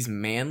 sure, he's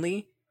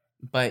manly,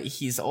 but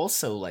he's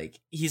also, like,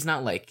 he's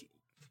not, like,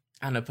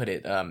 I don't know how to put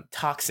it,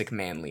 toxic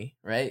manly,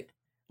 right?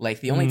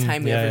 Like, the only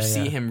time we ever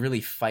see him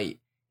really fight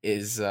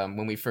is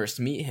when we first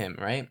meet him,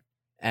 right?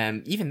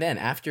 And even then,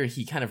 after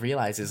he kind of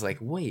realizes, like,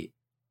 wait,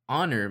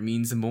 honor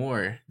means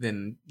more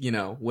than, you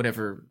know,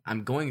 whatever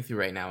I'm going through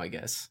right now, I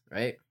guess,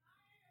 right?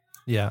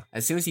 Yeah.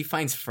 As soon as he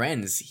finds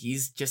friends,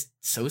 he's just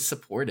so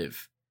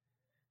supportive,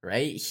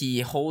 right?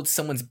 He holds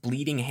someone's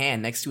bleeding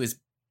hand next to his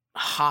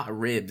hot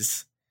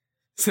ribs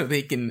so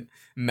they can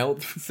melt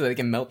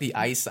the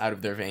ice out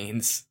of their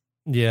veins.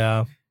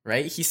 Yeah.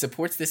 Right? He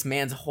supports this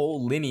man's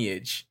whole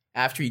lineage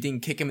after he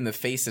didn't kick him in the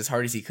face as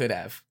hard as he could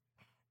have.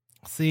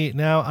 See,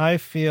 now I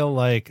feel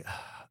like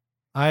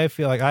I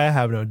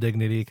have no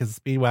dignity because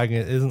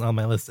Speedwagon isn't on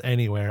my list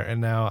anywhere, and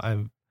now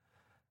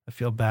I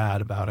feel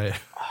bad about it.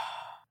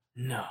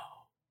 No.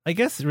 I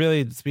guess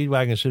really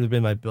Speedwagon should have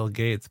been like Bill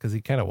Gates because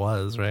he kind of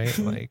was, right?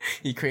 Like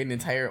he created an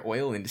entire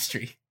oil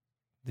industry.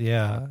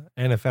 Yeah,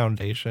 and a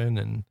foundation.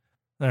 And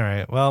all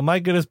right, well, my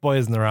goodest boy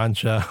is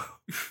Narancia.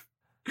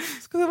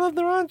 It's because I love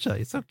Narancia.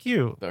 He's so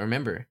cute. But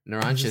remember,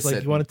 Narancia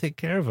said you want to take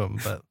care of him,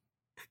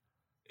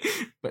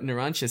 but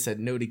Narancia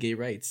said no to gay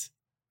rights.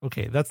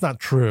 Okay, that's not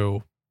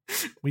true.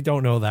 We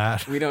don't know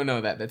that. We don't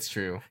know that. That's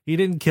true. He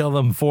didn't kill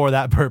them for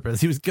that purpose.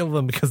 He was killing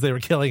them because they were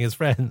killing his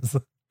friends.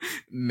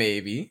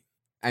 Maybe.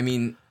 I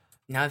mean,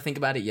 now that I think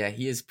about it, yeah,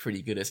 he is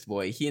pretty goodest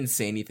boy. He didn't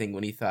say anything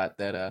when he thought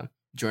that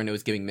Giorno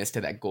was giving Mista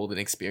that golden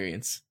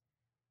experience.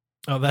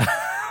 Oh,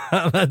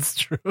 that's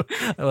true.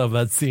 I love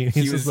that scene.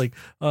 He's just like,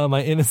 oh,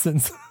 my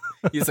innocence.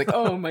 He's like,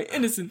 oh, my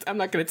innocence. I'm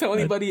not going to tell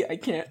anybody. I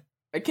can't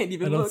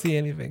even look. I don't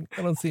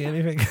see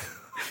anything.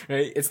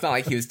 Right? It's not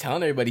like he was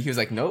telling everybody. He was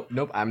like, nope,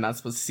 I'm not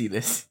supposed to see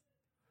this.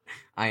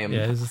 Yeah,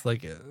 it's just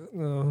like,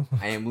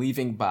 I am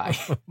leaving by.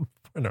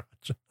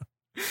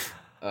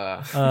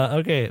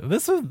 Okay,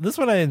 this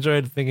one I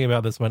enjoyed thinking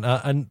about this one.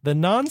 The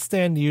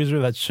non-stand user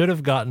that should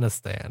have gotten a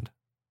stand.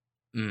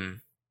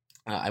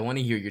 I want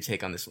to hear your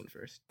take on this one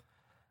first.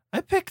 I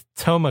picked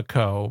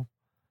Tomoko.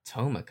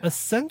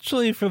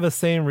 Essentially for the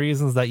same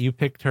reasons that you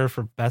picked her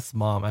for best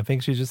mom. I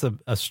think she's just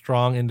a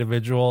strong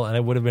individual, and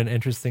it would have been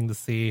interesting to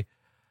see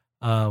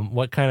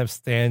what kind of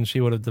stand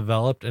she would have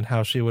developed and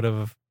how she would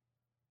have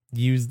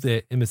used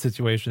it in the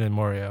situation in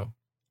Morio.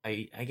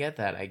 I get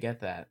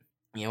that.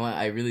 You know what?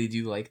 I really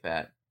do like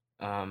that.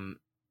 I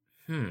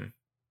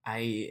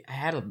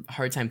had a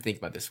hard time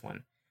thinking about this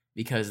one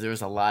because there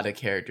was a lot of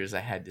characters I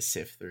had to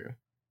sift through.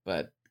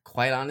 But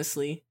quite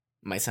honestly,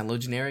 might sound a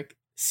little generic,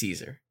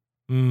 Caesar.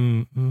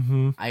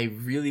 Mm-hmm. I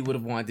really would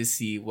have wanted to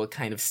see what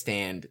kind of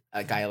stand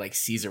a guy like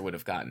Caesar would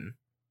have gotten,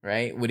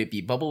 right? Would it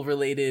be bubble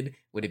related?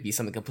 Would it be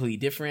something completely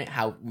different?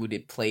 How would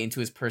it play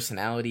into his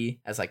personality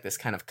as like this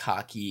kind of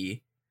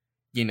cocky,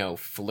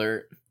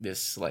 flirt,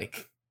 this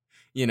like,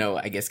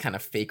 I guess kind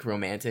of fake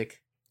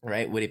romantic,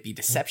 right? Would it be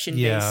deception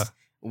based?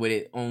 Would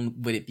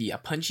it be a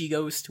punchy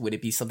ghost? Would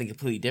it be something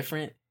completely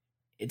different?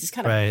 It just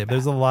kind of right.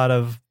 There's a lot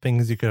of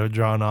things you could have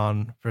drawn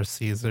on for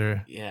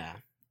Caesar. Yeah,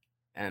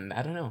 and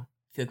I don't know.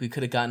 I feel like we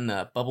could have gotten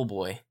a Bubble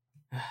Boy.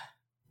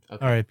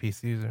 Okay. R.I.P.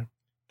 Caesar.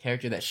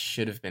 Character that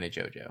should have been a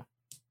JoJo.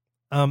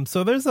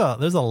 So there's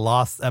a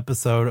lost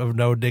episode of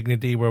No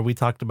Dignity where we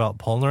talked about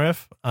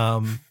Polnareff.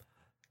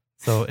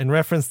 So in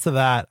reference to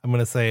that, I'm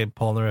gonna say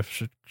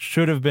Polnareff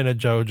should have been a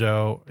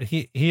JoJo.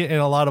 He in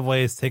a lot of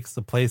ways takes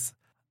the place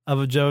of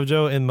a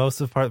JoJo in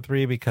most of Part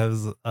 3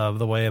 because of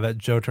the way that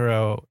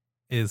Jotaro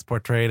is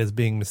portrayed as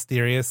being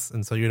mysterious,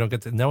 and so you don't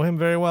get to know him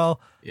very well.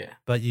 Yeah.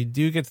 But you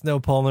do get to know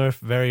Polnareff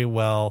very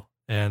well,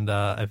 and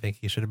I think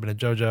he should have been a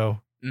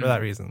JoJo for that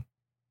reason.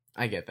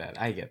 I get that.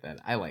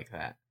 I like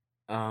that.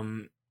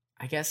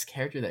 I guess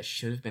character that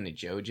should have been a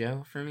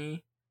JoJo for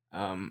me.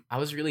 I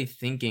was really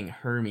thinking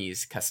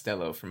Hermes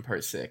Costello from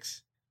Part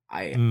 6.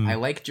 I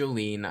like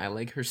Jolene, I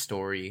like her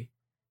story,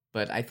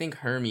 but I think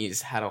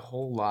Hermes had a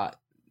whole lot,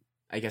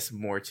 I guess,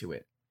 more to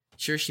it.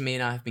 Sure, she may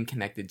not have been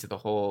connected to the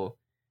whole,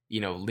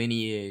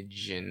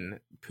 lineage and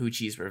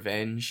Poochie's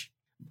revenge,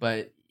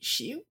 but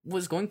she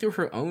was going through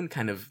her own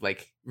kind of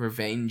like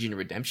revenge and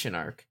redemption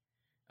arc.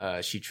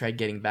 She tried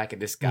getting back at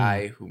this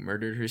guy who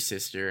murdered her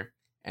sister,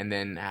 and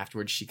then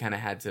afterwards she kind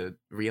of had to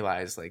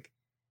realize, like,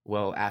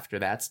 well, after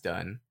that's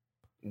done,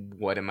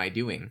 what am I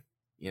doing?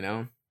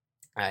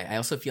 I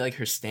also feel like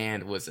her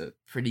stand was a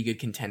pretty good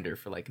contender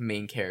for like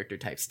main character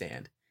type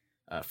stand.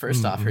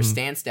 First off, her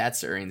stand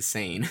stats are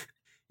insane.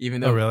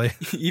 Even though, really?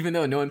 Even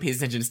though no one pays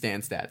attention to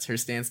stand stats, her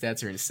stand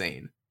stats are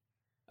insane.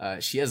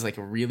 She has like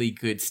really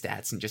good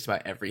stats in just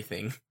about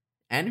everything.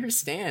 And her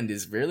stand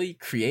is really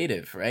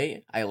creative,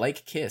 right? I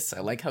like Kiss. I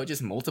like how it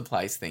just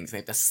multiplies things. They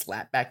have to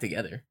slap back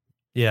together.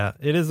 Yeah,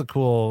 it is a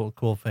cool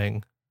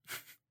thing.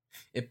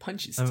 It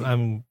punches.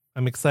 I'm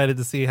excited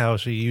to see how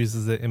she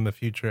uses it in the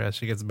future as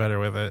she gets better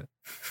with it.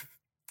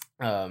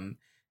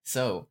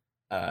 So,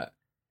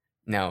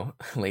 now,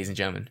 ladies and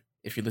gentlemen,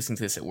 if you're listening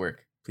to this at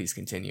work, please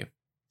continue.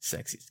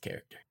 Sexiest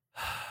character.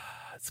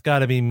 It's got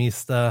to be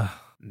Mista.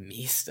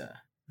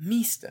 Mista.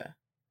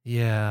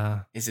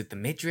 Yeah. Is it the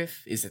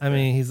midriff? Is it? I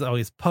mean, he's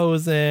always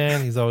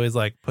posing. He's always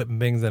like putting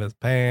things in his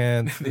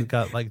pants. He's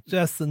got like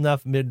just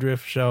enough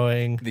midriff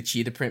showing. The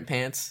cheetah print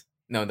pants?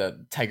 No,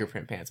 the tiger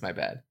print pants. My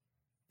bad.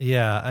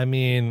 Yeah, I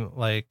mean,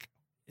 like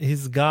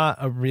he's got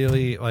a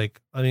really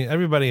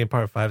everybody in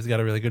part 5's got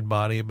a really good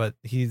body, but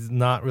he's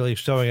not really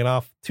showing it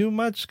off too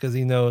much because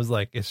he knows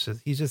like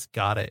he's just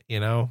got it,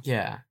 you know?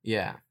 Yeah.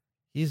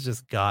 He's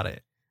just got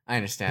it. I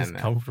understand he's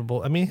that.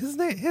 Comfortable. I mean,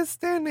 his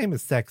stand name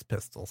is Sex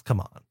Pistols. Come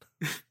on.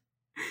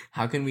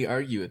 How can we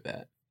argue with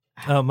that?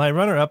 My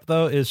runner-up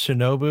though is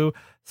Shinobu,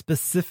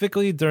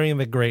 specifically during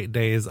the Great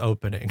Days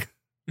opening.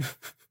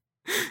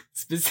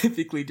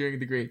 Specifically during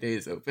the Great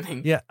Days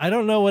opening. Yeah, I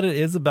don't know what it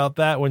is about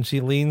that when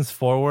she leans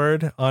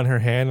forward on her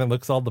hand and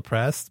looks all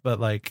depressed, but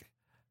like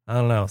I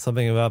don't know,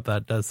 something about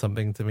that does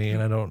something to me,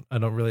 and I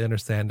don't really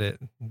understand it.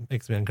 It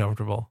makes me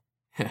uncomfortable.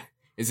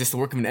 Is this the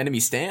work of an enemy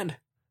stand?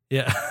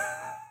 Yeah.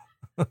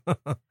 All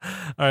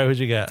right, what'd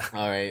you get?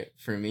 All right,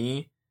 for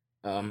me,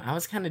 I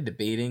was kind of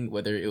debating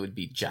whether it would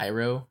be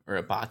Gyro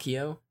or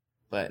Abakio,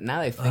 but now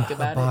that I think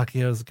about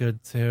Abakio's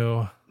good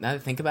too. Now that I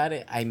think about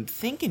it, I'm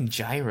thinking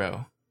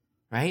Gyro.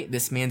 Right?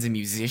 This man's a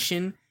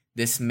musician.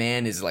 This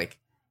man is like,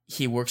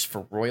 he works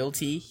for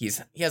royalty. He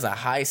has a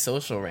high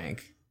social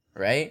rank,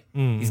 right?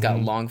 Mm-hmm. He's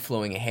got long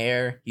flowing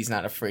hair. He's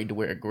not afraid to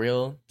wear a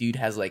grill. Dude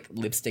has like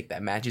lipstick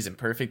that matches him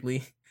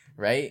perfectly,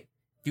 right?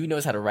 Dude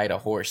knows how to ride a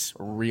horse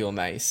real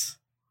nice.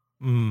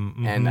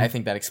 Mm-hmm. And I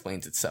think that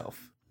explains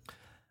itself.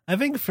 I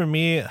think for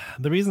me,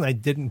 the reason I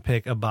didn't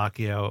pick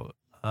Abakio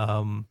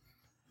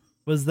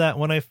was that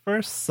when I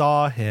first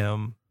saw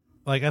him,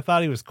 like I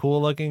thought he was cool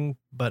looking,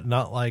 but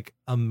not like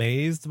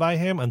amazed by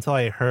him until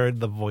I heard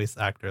the voice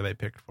actor they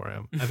picked for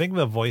him. I think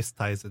the voice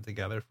ties it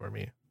together for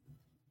me.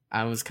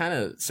 I was kind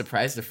of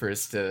surprised at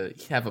first to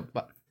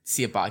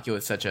see Abakio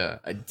with such a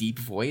deep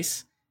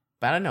voice,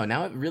 but I don't know.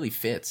 Now it really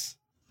fits.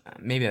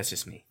 Maybe that's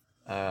just me.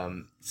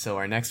 So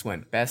our next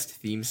one, best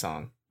theme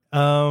song.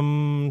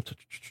 Josuke.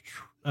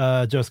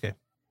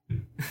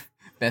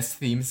 Best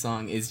theme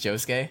song is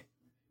Josuke.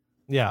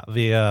 Yeah,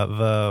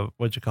 the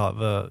what'd you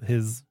call it?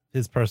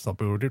 His personal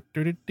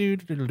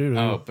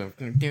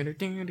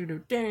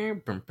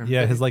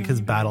yeah,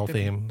 his battle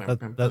theme.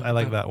 That I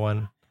like that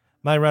one.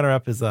 My runner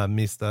up is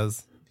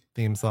Mista's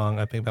theme song.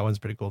 I think that one's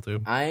pretty cool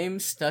too. I'm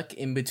stuck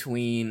in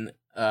between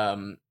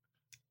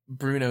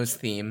Bruno's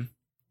theme.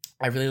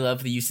 I really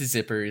love the use of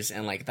zippers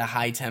and like the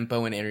high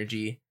tempo and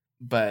energy,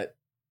 but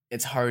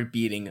it's hard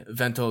beating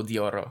Vento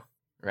d'Oro,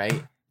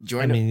 right?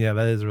 I mean, yeah,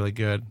 that is really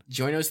good.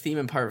 Giorno's theme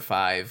in part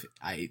 5,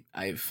 I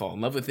fall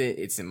in love with it.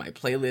 It's in my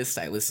playlist.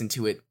 I listen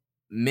to it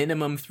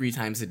minimum 3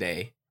 times a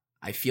day.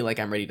 I feel like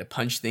I'm ready to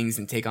punch things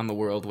and take on the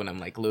world when I'm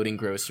like loading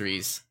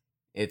groceries.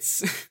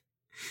 It's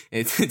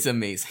it's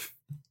amazing.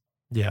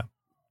 Yeah.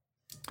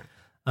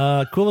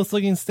 Coolest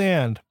looking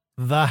stand,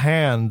 The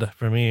Hand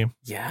for me.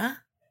 Yeah?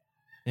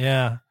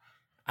 Yeah.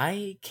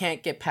 I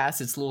can't get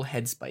past its little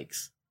head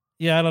spikes.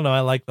 Yeah, I don't know. I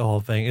like the whole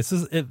thing. It's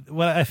just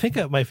what I think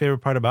my favorite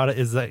part about it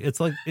is that it's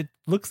like it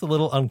looks a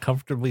little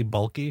uncomfortably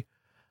bulky.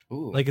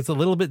 Ooh. Like it's a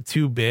little bit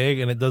too big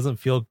and it doesn't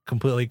feel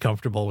completely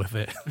comfortable with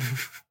it.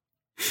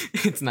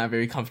 It's not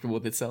very comfortable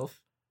with itself.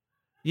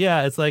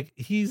 Yeah, it's like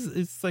he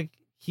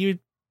would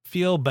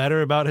feel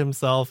better about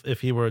himself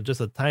if he were just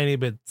a tiny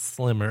bit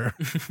slimmer.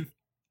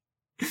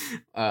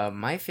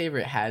 My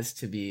favorite has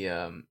to be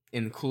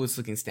in coolest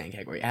looking stand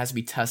category. It has to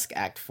be Tusk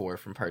Act 4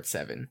 from part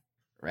 7.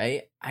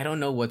 Right? I don't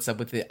know what's up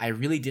with it. I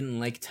really didn't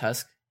like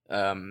Tusk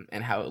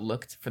and how it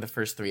looked for the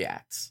first 3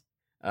 acts.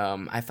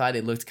 I thought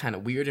it looked kind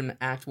of weird in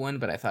Act 1,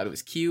 but I thought it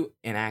was cute.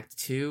 In Act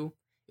 2,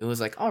 it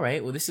was like, all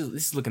right, well, this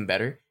is looking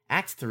better.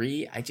 Act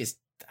 3,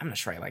 I'm not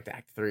sure I liked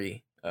Act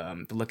 3.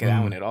 The look at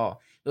that one at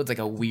all. It looked like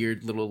a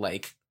weird little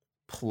like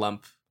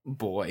plump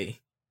boy.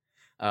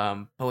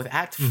 But with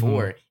Act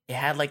 4, it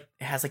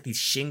has like these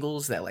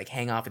shingles that like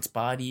hang off its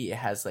body. It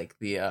has like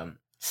the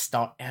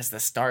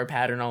star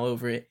pattern all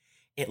over it.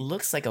 It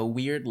looks like a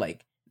weird,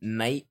 like,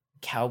 knight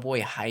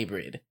cowboy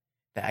hybrid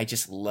that I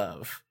just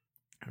love,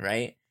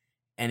 right?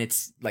 And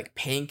it's, like,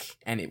 pink,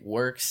 and it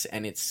works,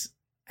 and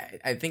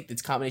I think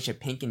this combination of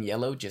pink and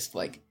yellow just,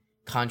 like,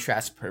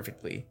 contrasts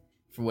perfectly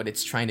for what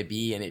it's trying to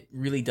be, and it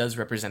really does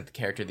represent the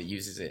character that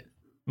uses it.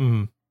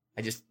 Mm-hmm.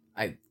 It's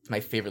my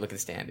favorite looking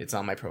stand. It's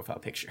on my profile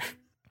picture.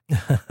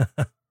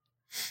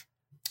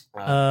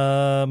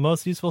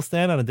 Most useful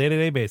stand on a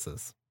day-to-day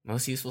basis.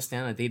 Most useful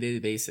stand on a day-to-day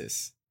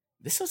basis.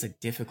 This was a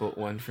difficult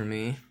one for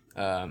me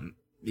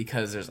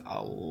because there's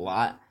a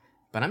lot,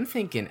 but I'm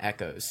thinking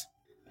Echoes.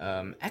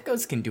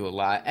 Echoes can do a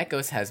lot.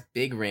 Echoes has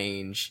big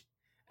range.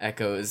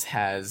 Echoes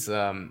has,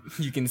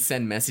 you can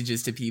send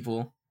messages to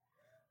people.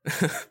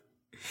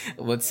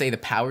 Let's say the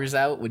power's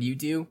out. What do you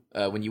do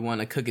when you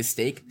want to cook a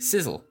steak?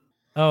 Sizzle.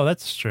 Oh,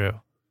 that's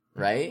true.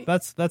 Right?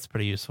 That's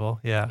pretty useful,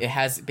 yeah. It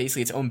has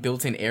basically its own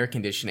built-in air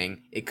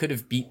conditioning. It could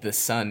have beat the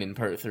sun in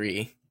part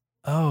 3.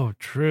 Oh,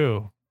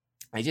 true.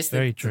 I just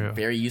think it's a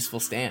very useful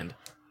stand.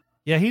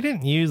 Yeah, he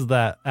didn't use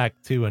that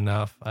Act 2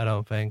 enough, I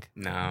don't think.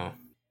 No.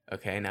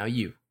 Okay, now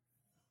you.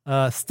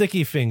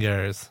 Sticky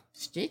fingers.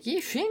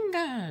 Sticky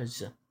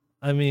fingers.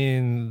 I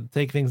mean,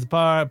 take things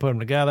apart, put them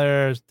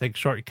together, take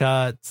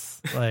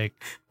shortcuts. Like,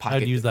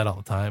 I'd use that all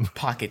the time.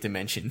 Pocket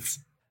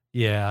dimensions.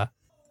 Yeah.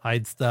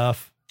 Hide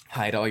stuff.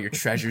 Hide all your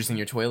treasures in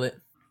your toilet.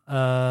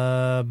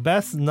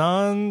 Best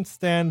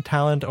non-stand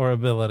talent or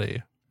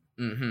ability.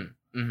 I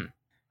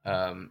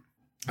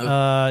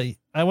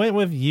went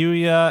with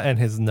Yuya and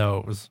his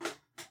nose.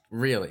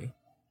 Really?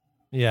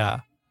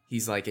 Yeah.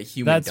 He's like a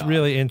human That's dog.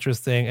 really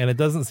interesting, and it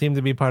doesn't seem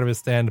to be part of his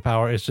stand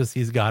power. It's just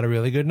he's got a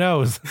really good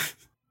nose.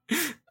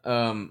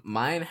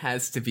 Mine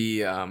has to be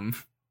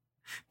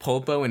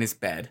Pulpo in his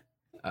bed.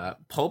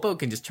 Pulpo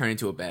can just turn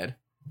into a bed.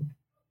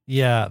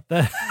 Yeah.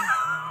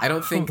 I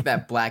don't think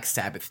that Black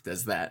Sabbath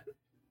does that.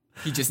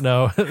 He just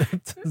no,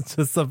 it's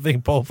just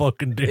something Pulpo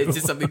can do. It's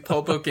just something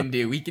Pulpo can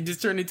do. He can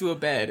just turn into a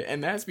bed,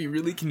 and that has to be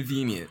really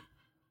convenient.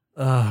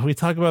 We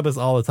talk about this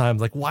all the time.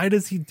 Like, why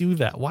does he do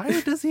that?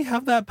 Why does he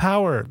have that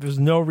power? There's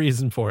no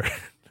reason for it.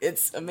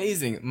 It's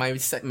amazing. My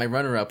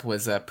runner-up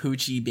was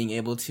Poochie being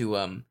able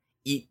to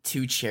eat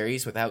 2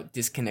 cherries without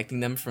disconnecting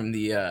them from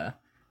the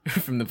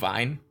from the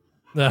vine.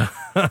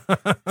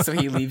 So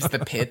he leaves the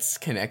pits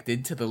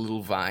connected to the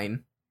little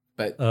vine,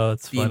 but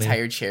the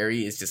entire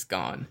cherry is just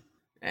gone.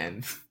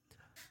 And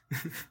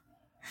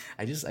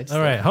I just all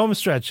right, home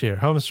stretch here.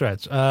 Home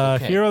stretch.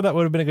 Okay. Hero that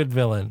would have been a good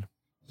villain.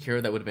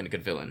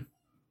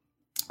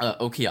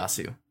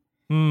 Okuyasu.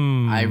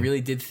 I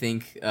really did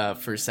think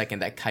for a second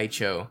that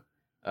Kaicho,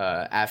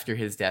 after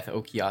his death,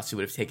 Okuyasu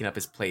would have taken up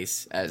his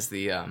place as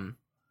the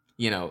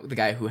the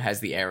guy who has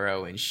the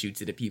arrow and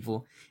shoots it at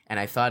people. And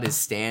I thought his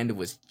stand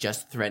was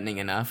just threatening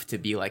enough to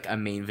be like a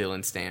main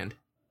villain stand.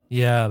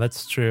 Yeah,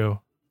 that's true.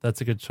 That's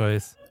a good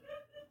choice.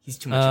 He's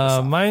too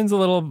much. Mine's a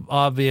little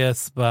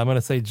obvious, but I'm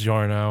gonna say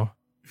Giorno.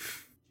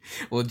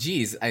 Well,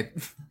 geez,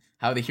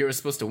 how the hero's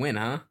supposed to win,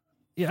 huh?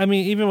 Yeah, I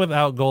mean, even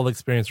without Gold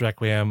Experience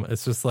Requiem,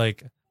 it's just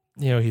like,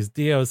 he's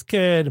Dio's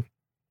kid.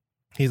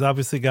 He's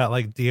obviously got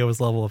like Dio's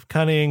level of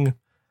cunning.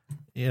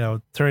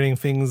 Turning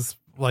things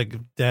like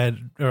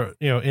dead or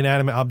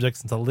inanimate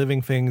objects into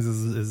living things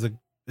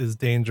is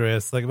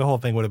dangerous. Like, the whole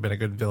thing would have been a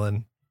good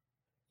villain.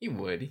 He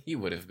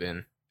would have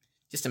been.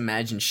 Just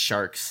imagine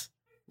sharks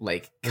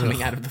like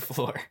coming out of the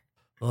floor.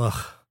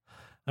 Ugh.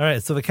 All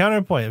right, so the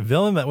counterpoint,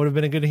 villain that would have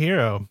been a good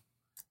hero.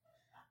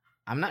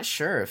 I'm not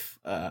sure if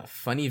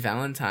Funny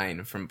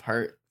Valentine from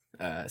part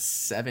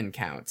 7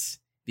 counts,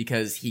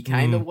 because he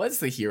kind of was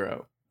the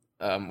hero.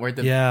 Or at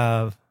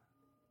the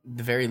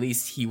very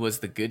least, he was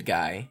the good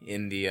guy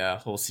in the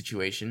whole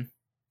situation.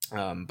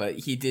 But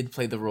he did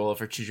play the role of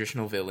a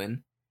traditional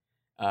villain.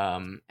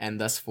 And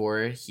thus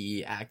far,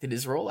 he acted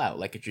his role out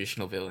like a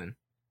traditional villain.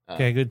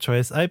 Okay, good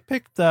choice. I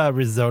picked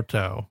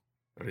Risotto.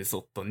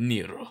 Risotto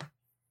Nero.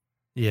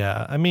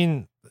 Yeah, I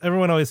mean,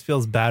 everyone always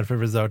feels bad for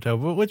Risotto,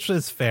 which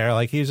is fair.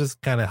 Like, he's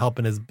just kind of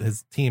helping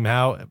his team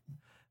out,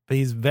 but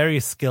he's very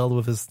skilled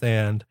with his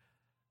stand.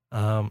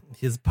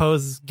 His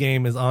pose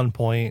game is on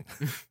point.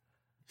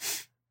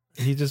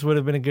 He just would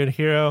have been a good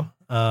hero.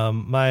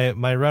 My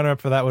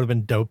runner-up for that would have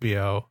been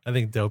Doppio. I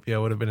think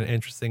Doppio would have been an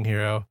interesting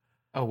hero.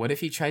 Oh, what if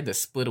he tried to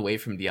split away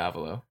from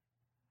Diavolo?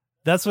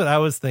 That's what I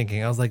was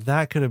thinking. I was like,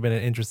 that could have been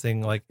an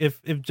interesting, like,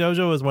 if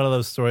JoJo was one of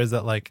those stories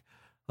that like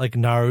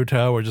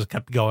Naruto, where just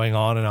kept going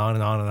on and on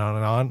and on and on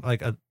and on,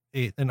 like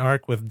an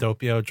arc with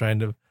Doppio trying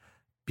to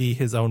be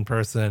his own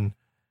person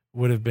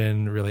would have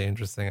been really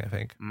interesting, I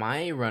think.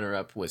 My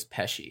runner-up was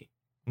Pesci.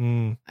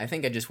 I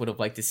think I just would have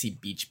liked to see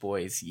Beach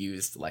Boys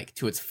used like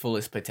to its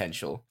fullest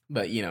potential,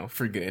 but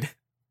for good.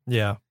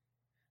 Yeah.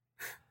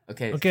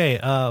 Okay.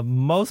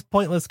 Most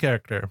pointless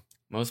character.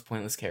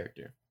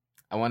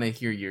 I want to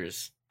hear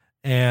yours.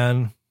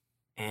 Anne?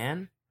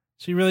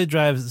 She really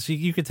drives.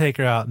 You could take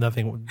her out.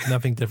 Nothing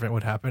different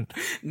would happen.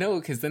 No,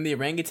 because then the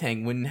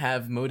orangutan wouldn't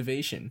have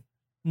motivation.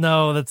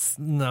 No,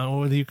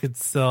 you could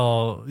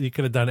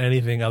have done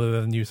anything other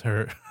than use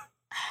her.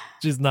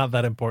 She's not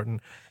that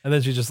important. And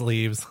then she just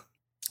leaves.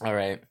 All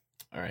right.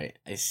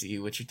 I see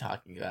what you're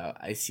talking about.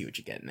 I see what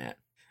you're getting at.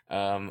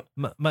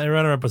 My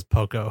runner-up was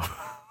Poco.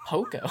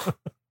 Poco?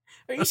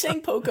 Are you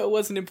saying Poco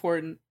wasn't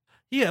important?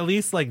 He at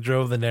least like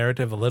drove the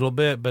narrative a little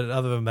bit, but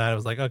other than that, it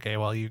was like, okay,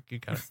 well, you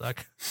kind of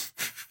suck.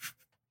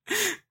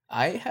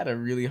 I had a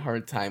really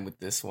hard time with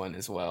this one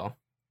as well.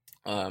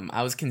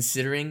 I was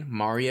considering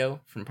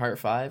Mario from part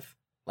 5,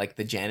 like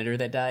the janitor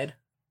that died.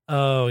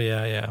 Oh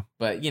yeah.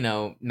 But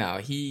no,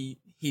 he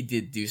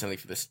did do something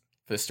for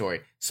the story.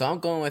 So I'm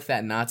going with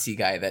that Nazi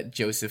guy that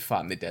Joseph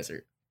fought in the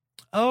desert.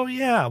 Oh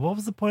yeah, what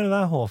was the point of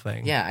that whole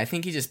thing? Yeah, I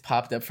think he just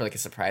popped up for like a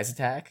surprise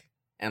attack.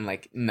 And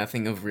like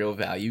nothing of real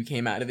value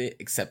came out of it,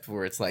 except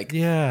for it's like,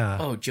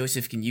 oh,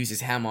 Joseph can use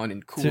his hammer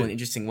in cool and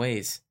interesting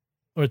ways.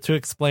 Or to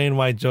explain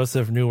why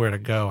Joseph knew where to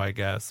go, I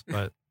guess.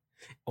 But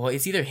well,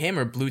 it's either him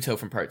or Bluto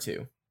from part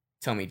 2.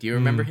 Tell me, do you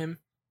remember him?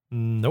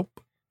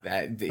 Nope.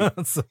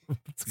 That's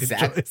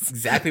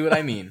exactly what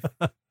I mean.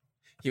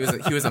 He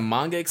was a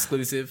manga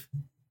exclusive,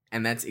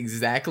 and that's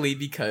exactly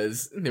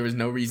because there was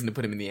no reason to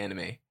put him in the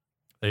anime.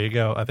 There you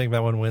go. I think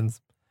that one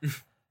wins. Okay.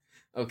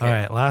 All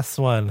right, last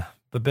one.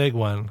 the big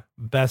one,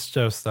 best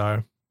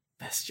Joestar.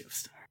 Best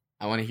Joestar.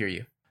 I want to hear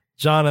you.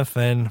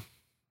 Jonathan.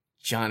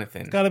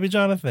 Jonathan. It's got to be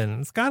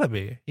Jonathan. It's got to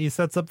be. He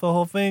sets up the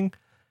whole thing.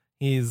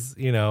 He's,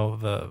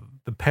 the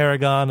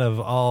paragon of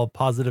all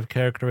positive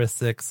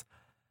characteristics.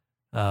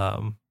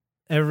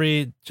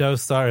 Every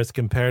Joestar is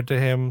compared to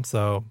him,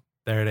 so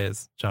there it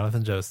is.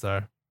 Jonathan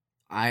Joestar.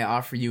 I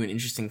offer you an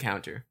interesting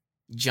counter.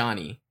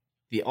 Johnny,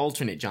 the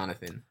alternate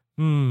Jonathan.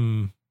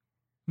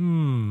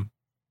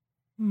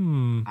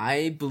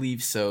 I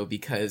believe so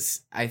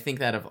because I think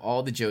that of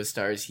all the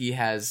Joestars, he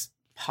has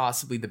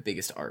possibly the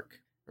biggest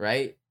arc,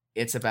 right?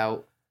 It's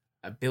about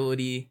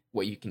ability,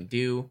 what you can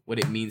do, what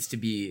it means to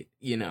be,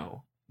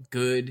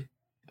 good,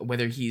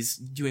 whether he's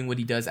doing what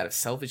he does out of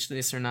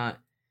selfishness or not.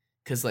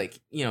 Because,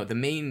 the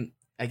main,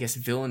 I guess,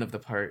 villain of the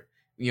part,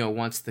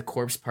 wants the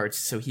corpse parts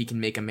so he can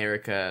make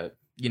America,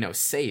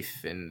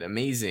 safe and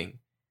amazing,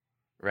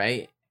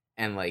 right?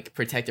 And,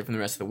 protect it from the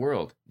rest of the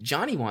world.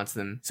 Johnny wants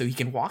them so he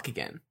can walk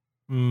again.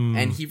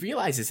 And he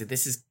realizes that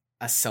this is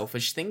a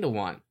selfish thing to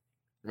want,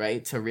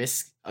 right? To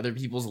risk other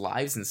people's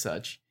lives and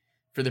such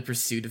for the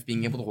pursuit of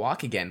being able to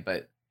walk again.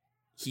 But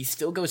he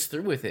still goes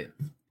through with it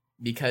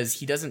because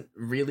he doesn't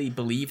really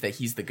believe that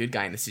he's the good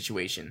guy in the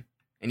situation.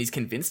 And he's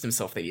convinced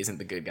himself that he isn't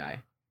the good guy.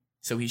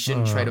 So he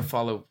shouldn't try to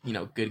follow,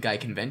 good guy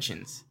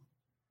conventions.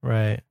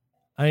 Right.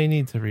 I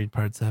need to read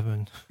part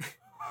 7.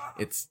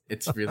 It's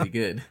really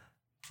good.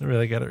 I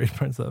really got to read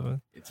part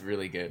 7. It's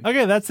really good.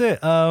 Okay, that's it.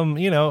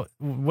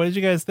 What did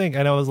you guys think?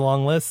 I know it was a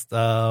long list.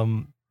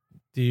 Do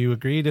you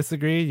agree,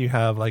 disagree? You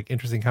have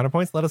interesting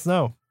counterpoints? Let us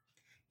know.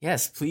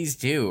 Yes, please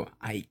do.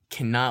 I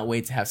cannot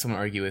wait to have someone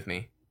argue with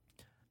me.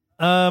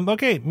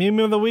 Okay, meme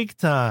of the week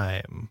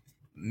time.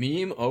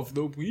 Meme of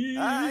the week.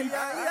 All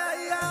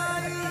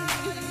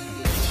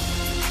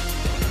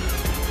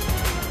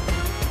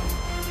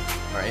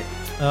right.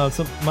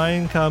 So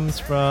mine comes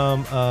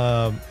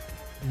from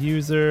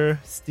user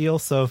Steel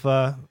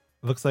Sofa.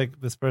 Looks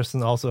like this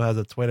person also has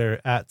a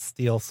Twitter at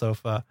Steel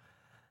Sofa.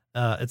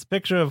 It's a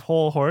picture of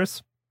Whole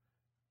Horse.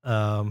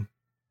 I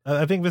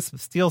think this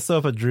Steel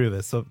Sofa drew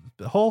this. So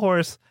the Whole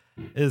Horse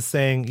is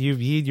saying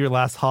you've yeed your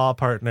last haw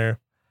partner.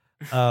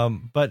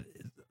 But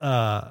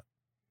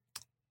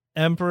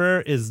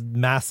Emperor is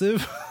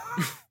massive.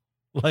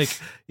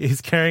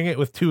 He's carrying it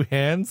with 2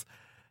 hands.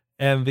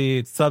 And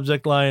the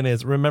subject line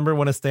is, remember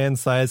when a stand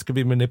size could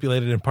be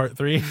manipulated in part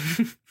 3?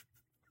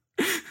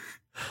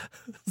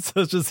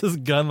 So it's just this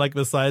gun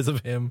the size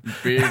of him.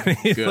 Big and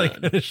he's gun.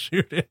 Gonna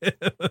shoot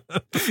it.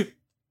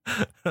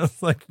 I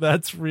was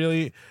that's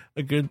really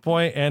a good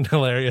point and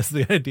hilarious.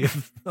 The idea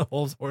of the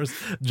whole horse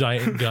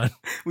giant gun.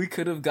 We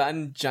could have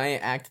gotten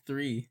Giant Act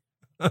 3.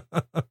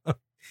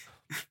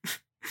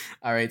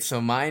 All right,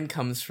 so mine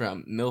comes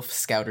from MILF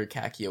Scouter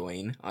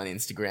Kakyoane on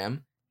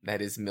Instagram.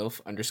 That is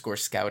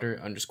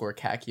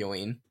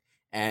MILF_Scouter_Kakyoane.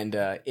 And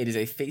it is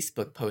a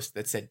Facebook post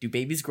that said, do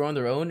babies grow on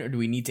their own or do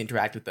we need to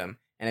interact with them?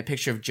 And a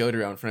picture of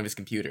Jotaro in front of his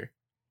computer.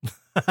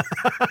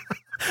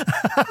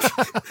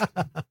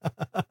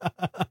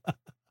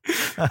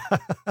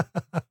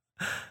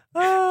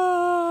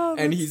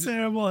 And he's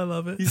terrible. I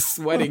love it. He's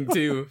sweating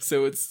too,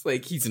 so it's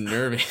he's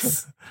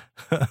nervous.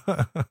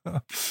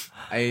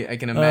 I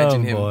can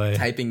imagine him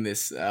typing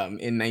this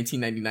in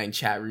 1999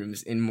 chat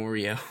rooms in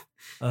Morio.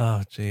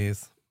 Oh,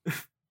 jeez.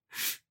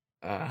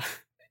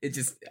 It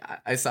just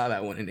I saw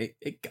that one and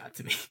it got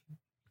to me.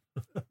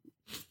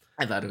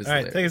 I thought it was all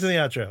right. hilarious. Take us to the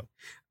outro.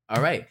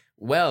 All right.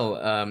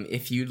 Well,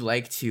 if you'd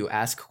like to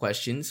ask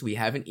questions, we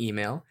have an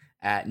email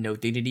at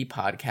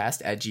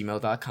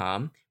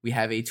nodignitypodcast@gmail.com. We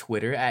have a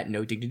Twitter at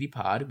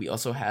nodignitypod. We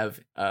also have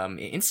an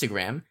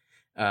Instagram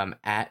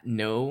at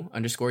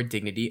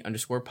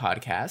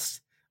no_dignity_podcast.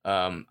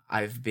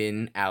 I've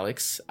been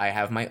Alex. I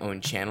have my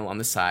own channel on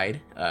the side,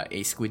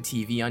 A Squid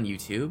TV on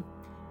YouTube,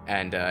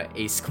 and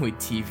A Squid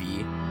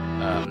TV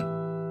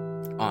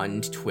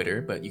on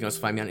Twitter. But you can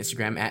also find me on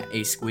Instagram at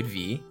A Squid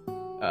V.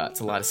 It's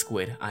a lot of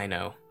squid, I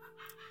know.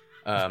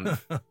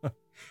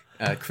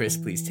 Chris,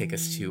 please take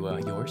us to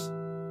yours.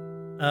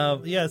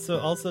 So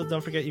also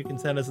don't forget you can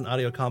send us an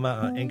audio comment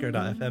on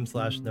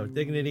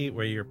anchor.fm/nodignity,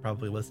 where you're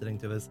probably listening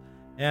to this.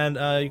 And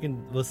you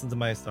can listen to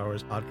my Star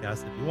Wars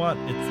podcast if you want.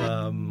 It's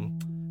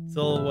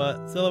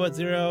Silhouette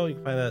Zero. You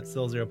can find that at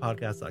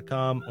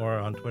sil0podcast.com or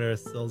on Twitter,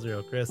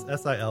 sil0chris,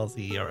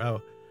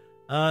 SILZERO.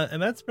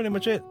 And that's pretty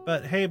much it.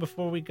 But hey,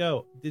 before we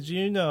go, did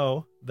you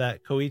know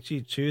that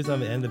Koichi chews on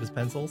the end of his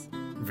pencils?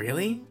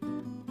 Really?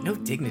 No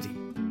dignity.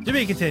 To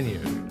be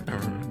continued.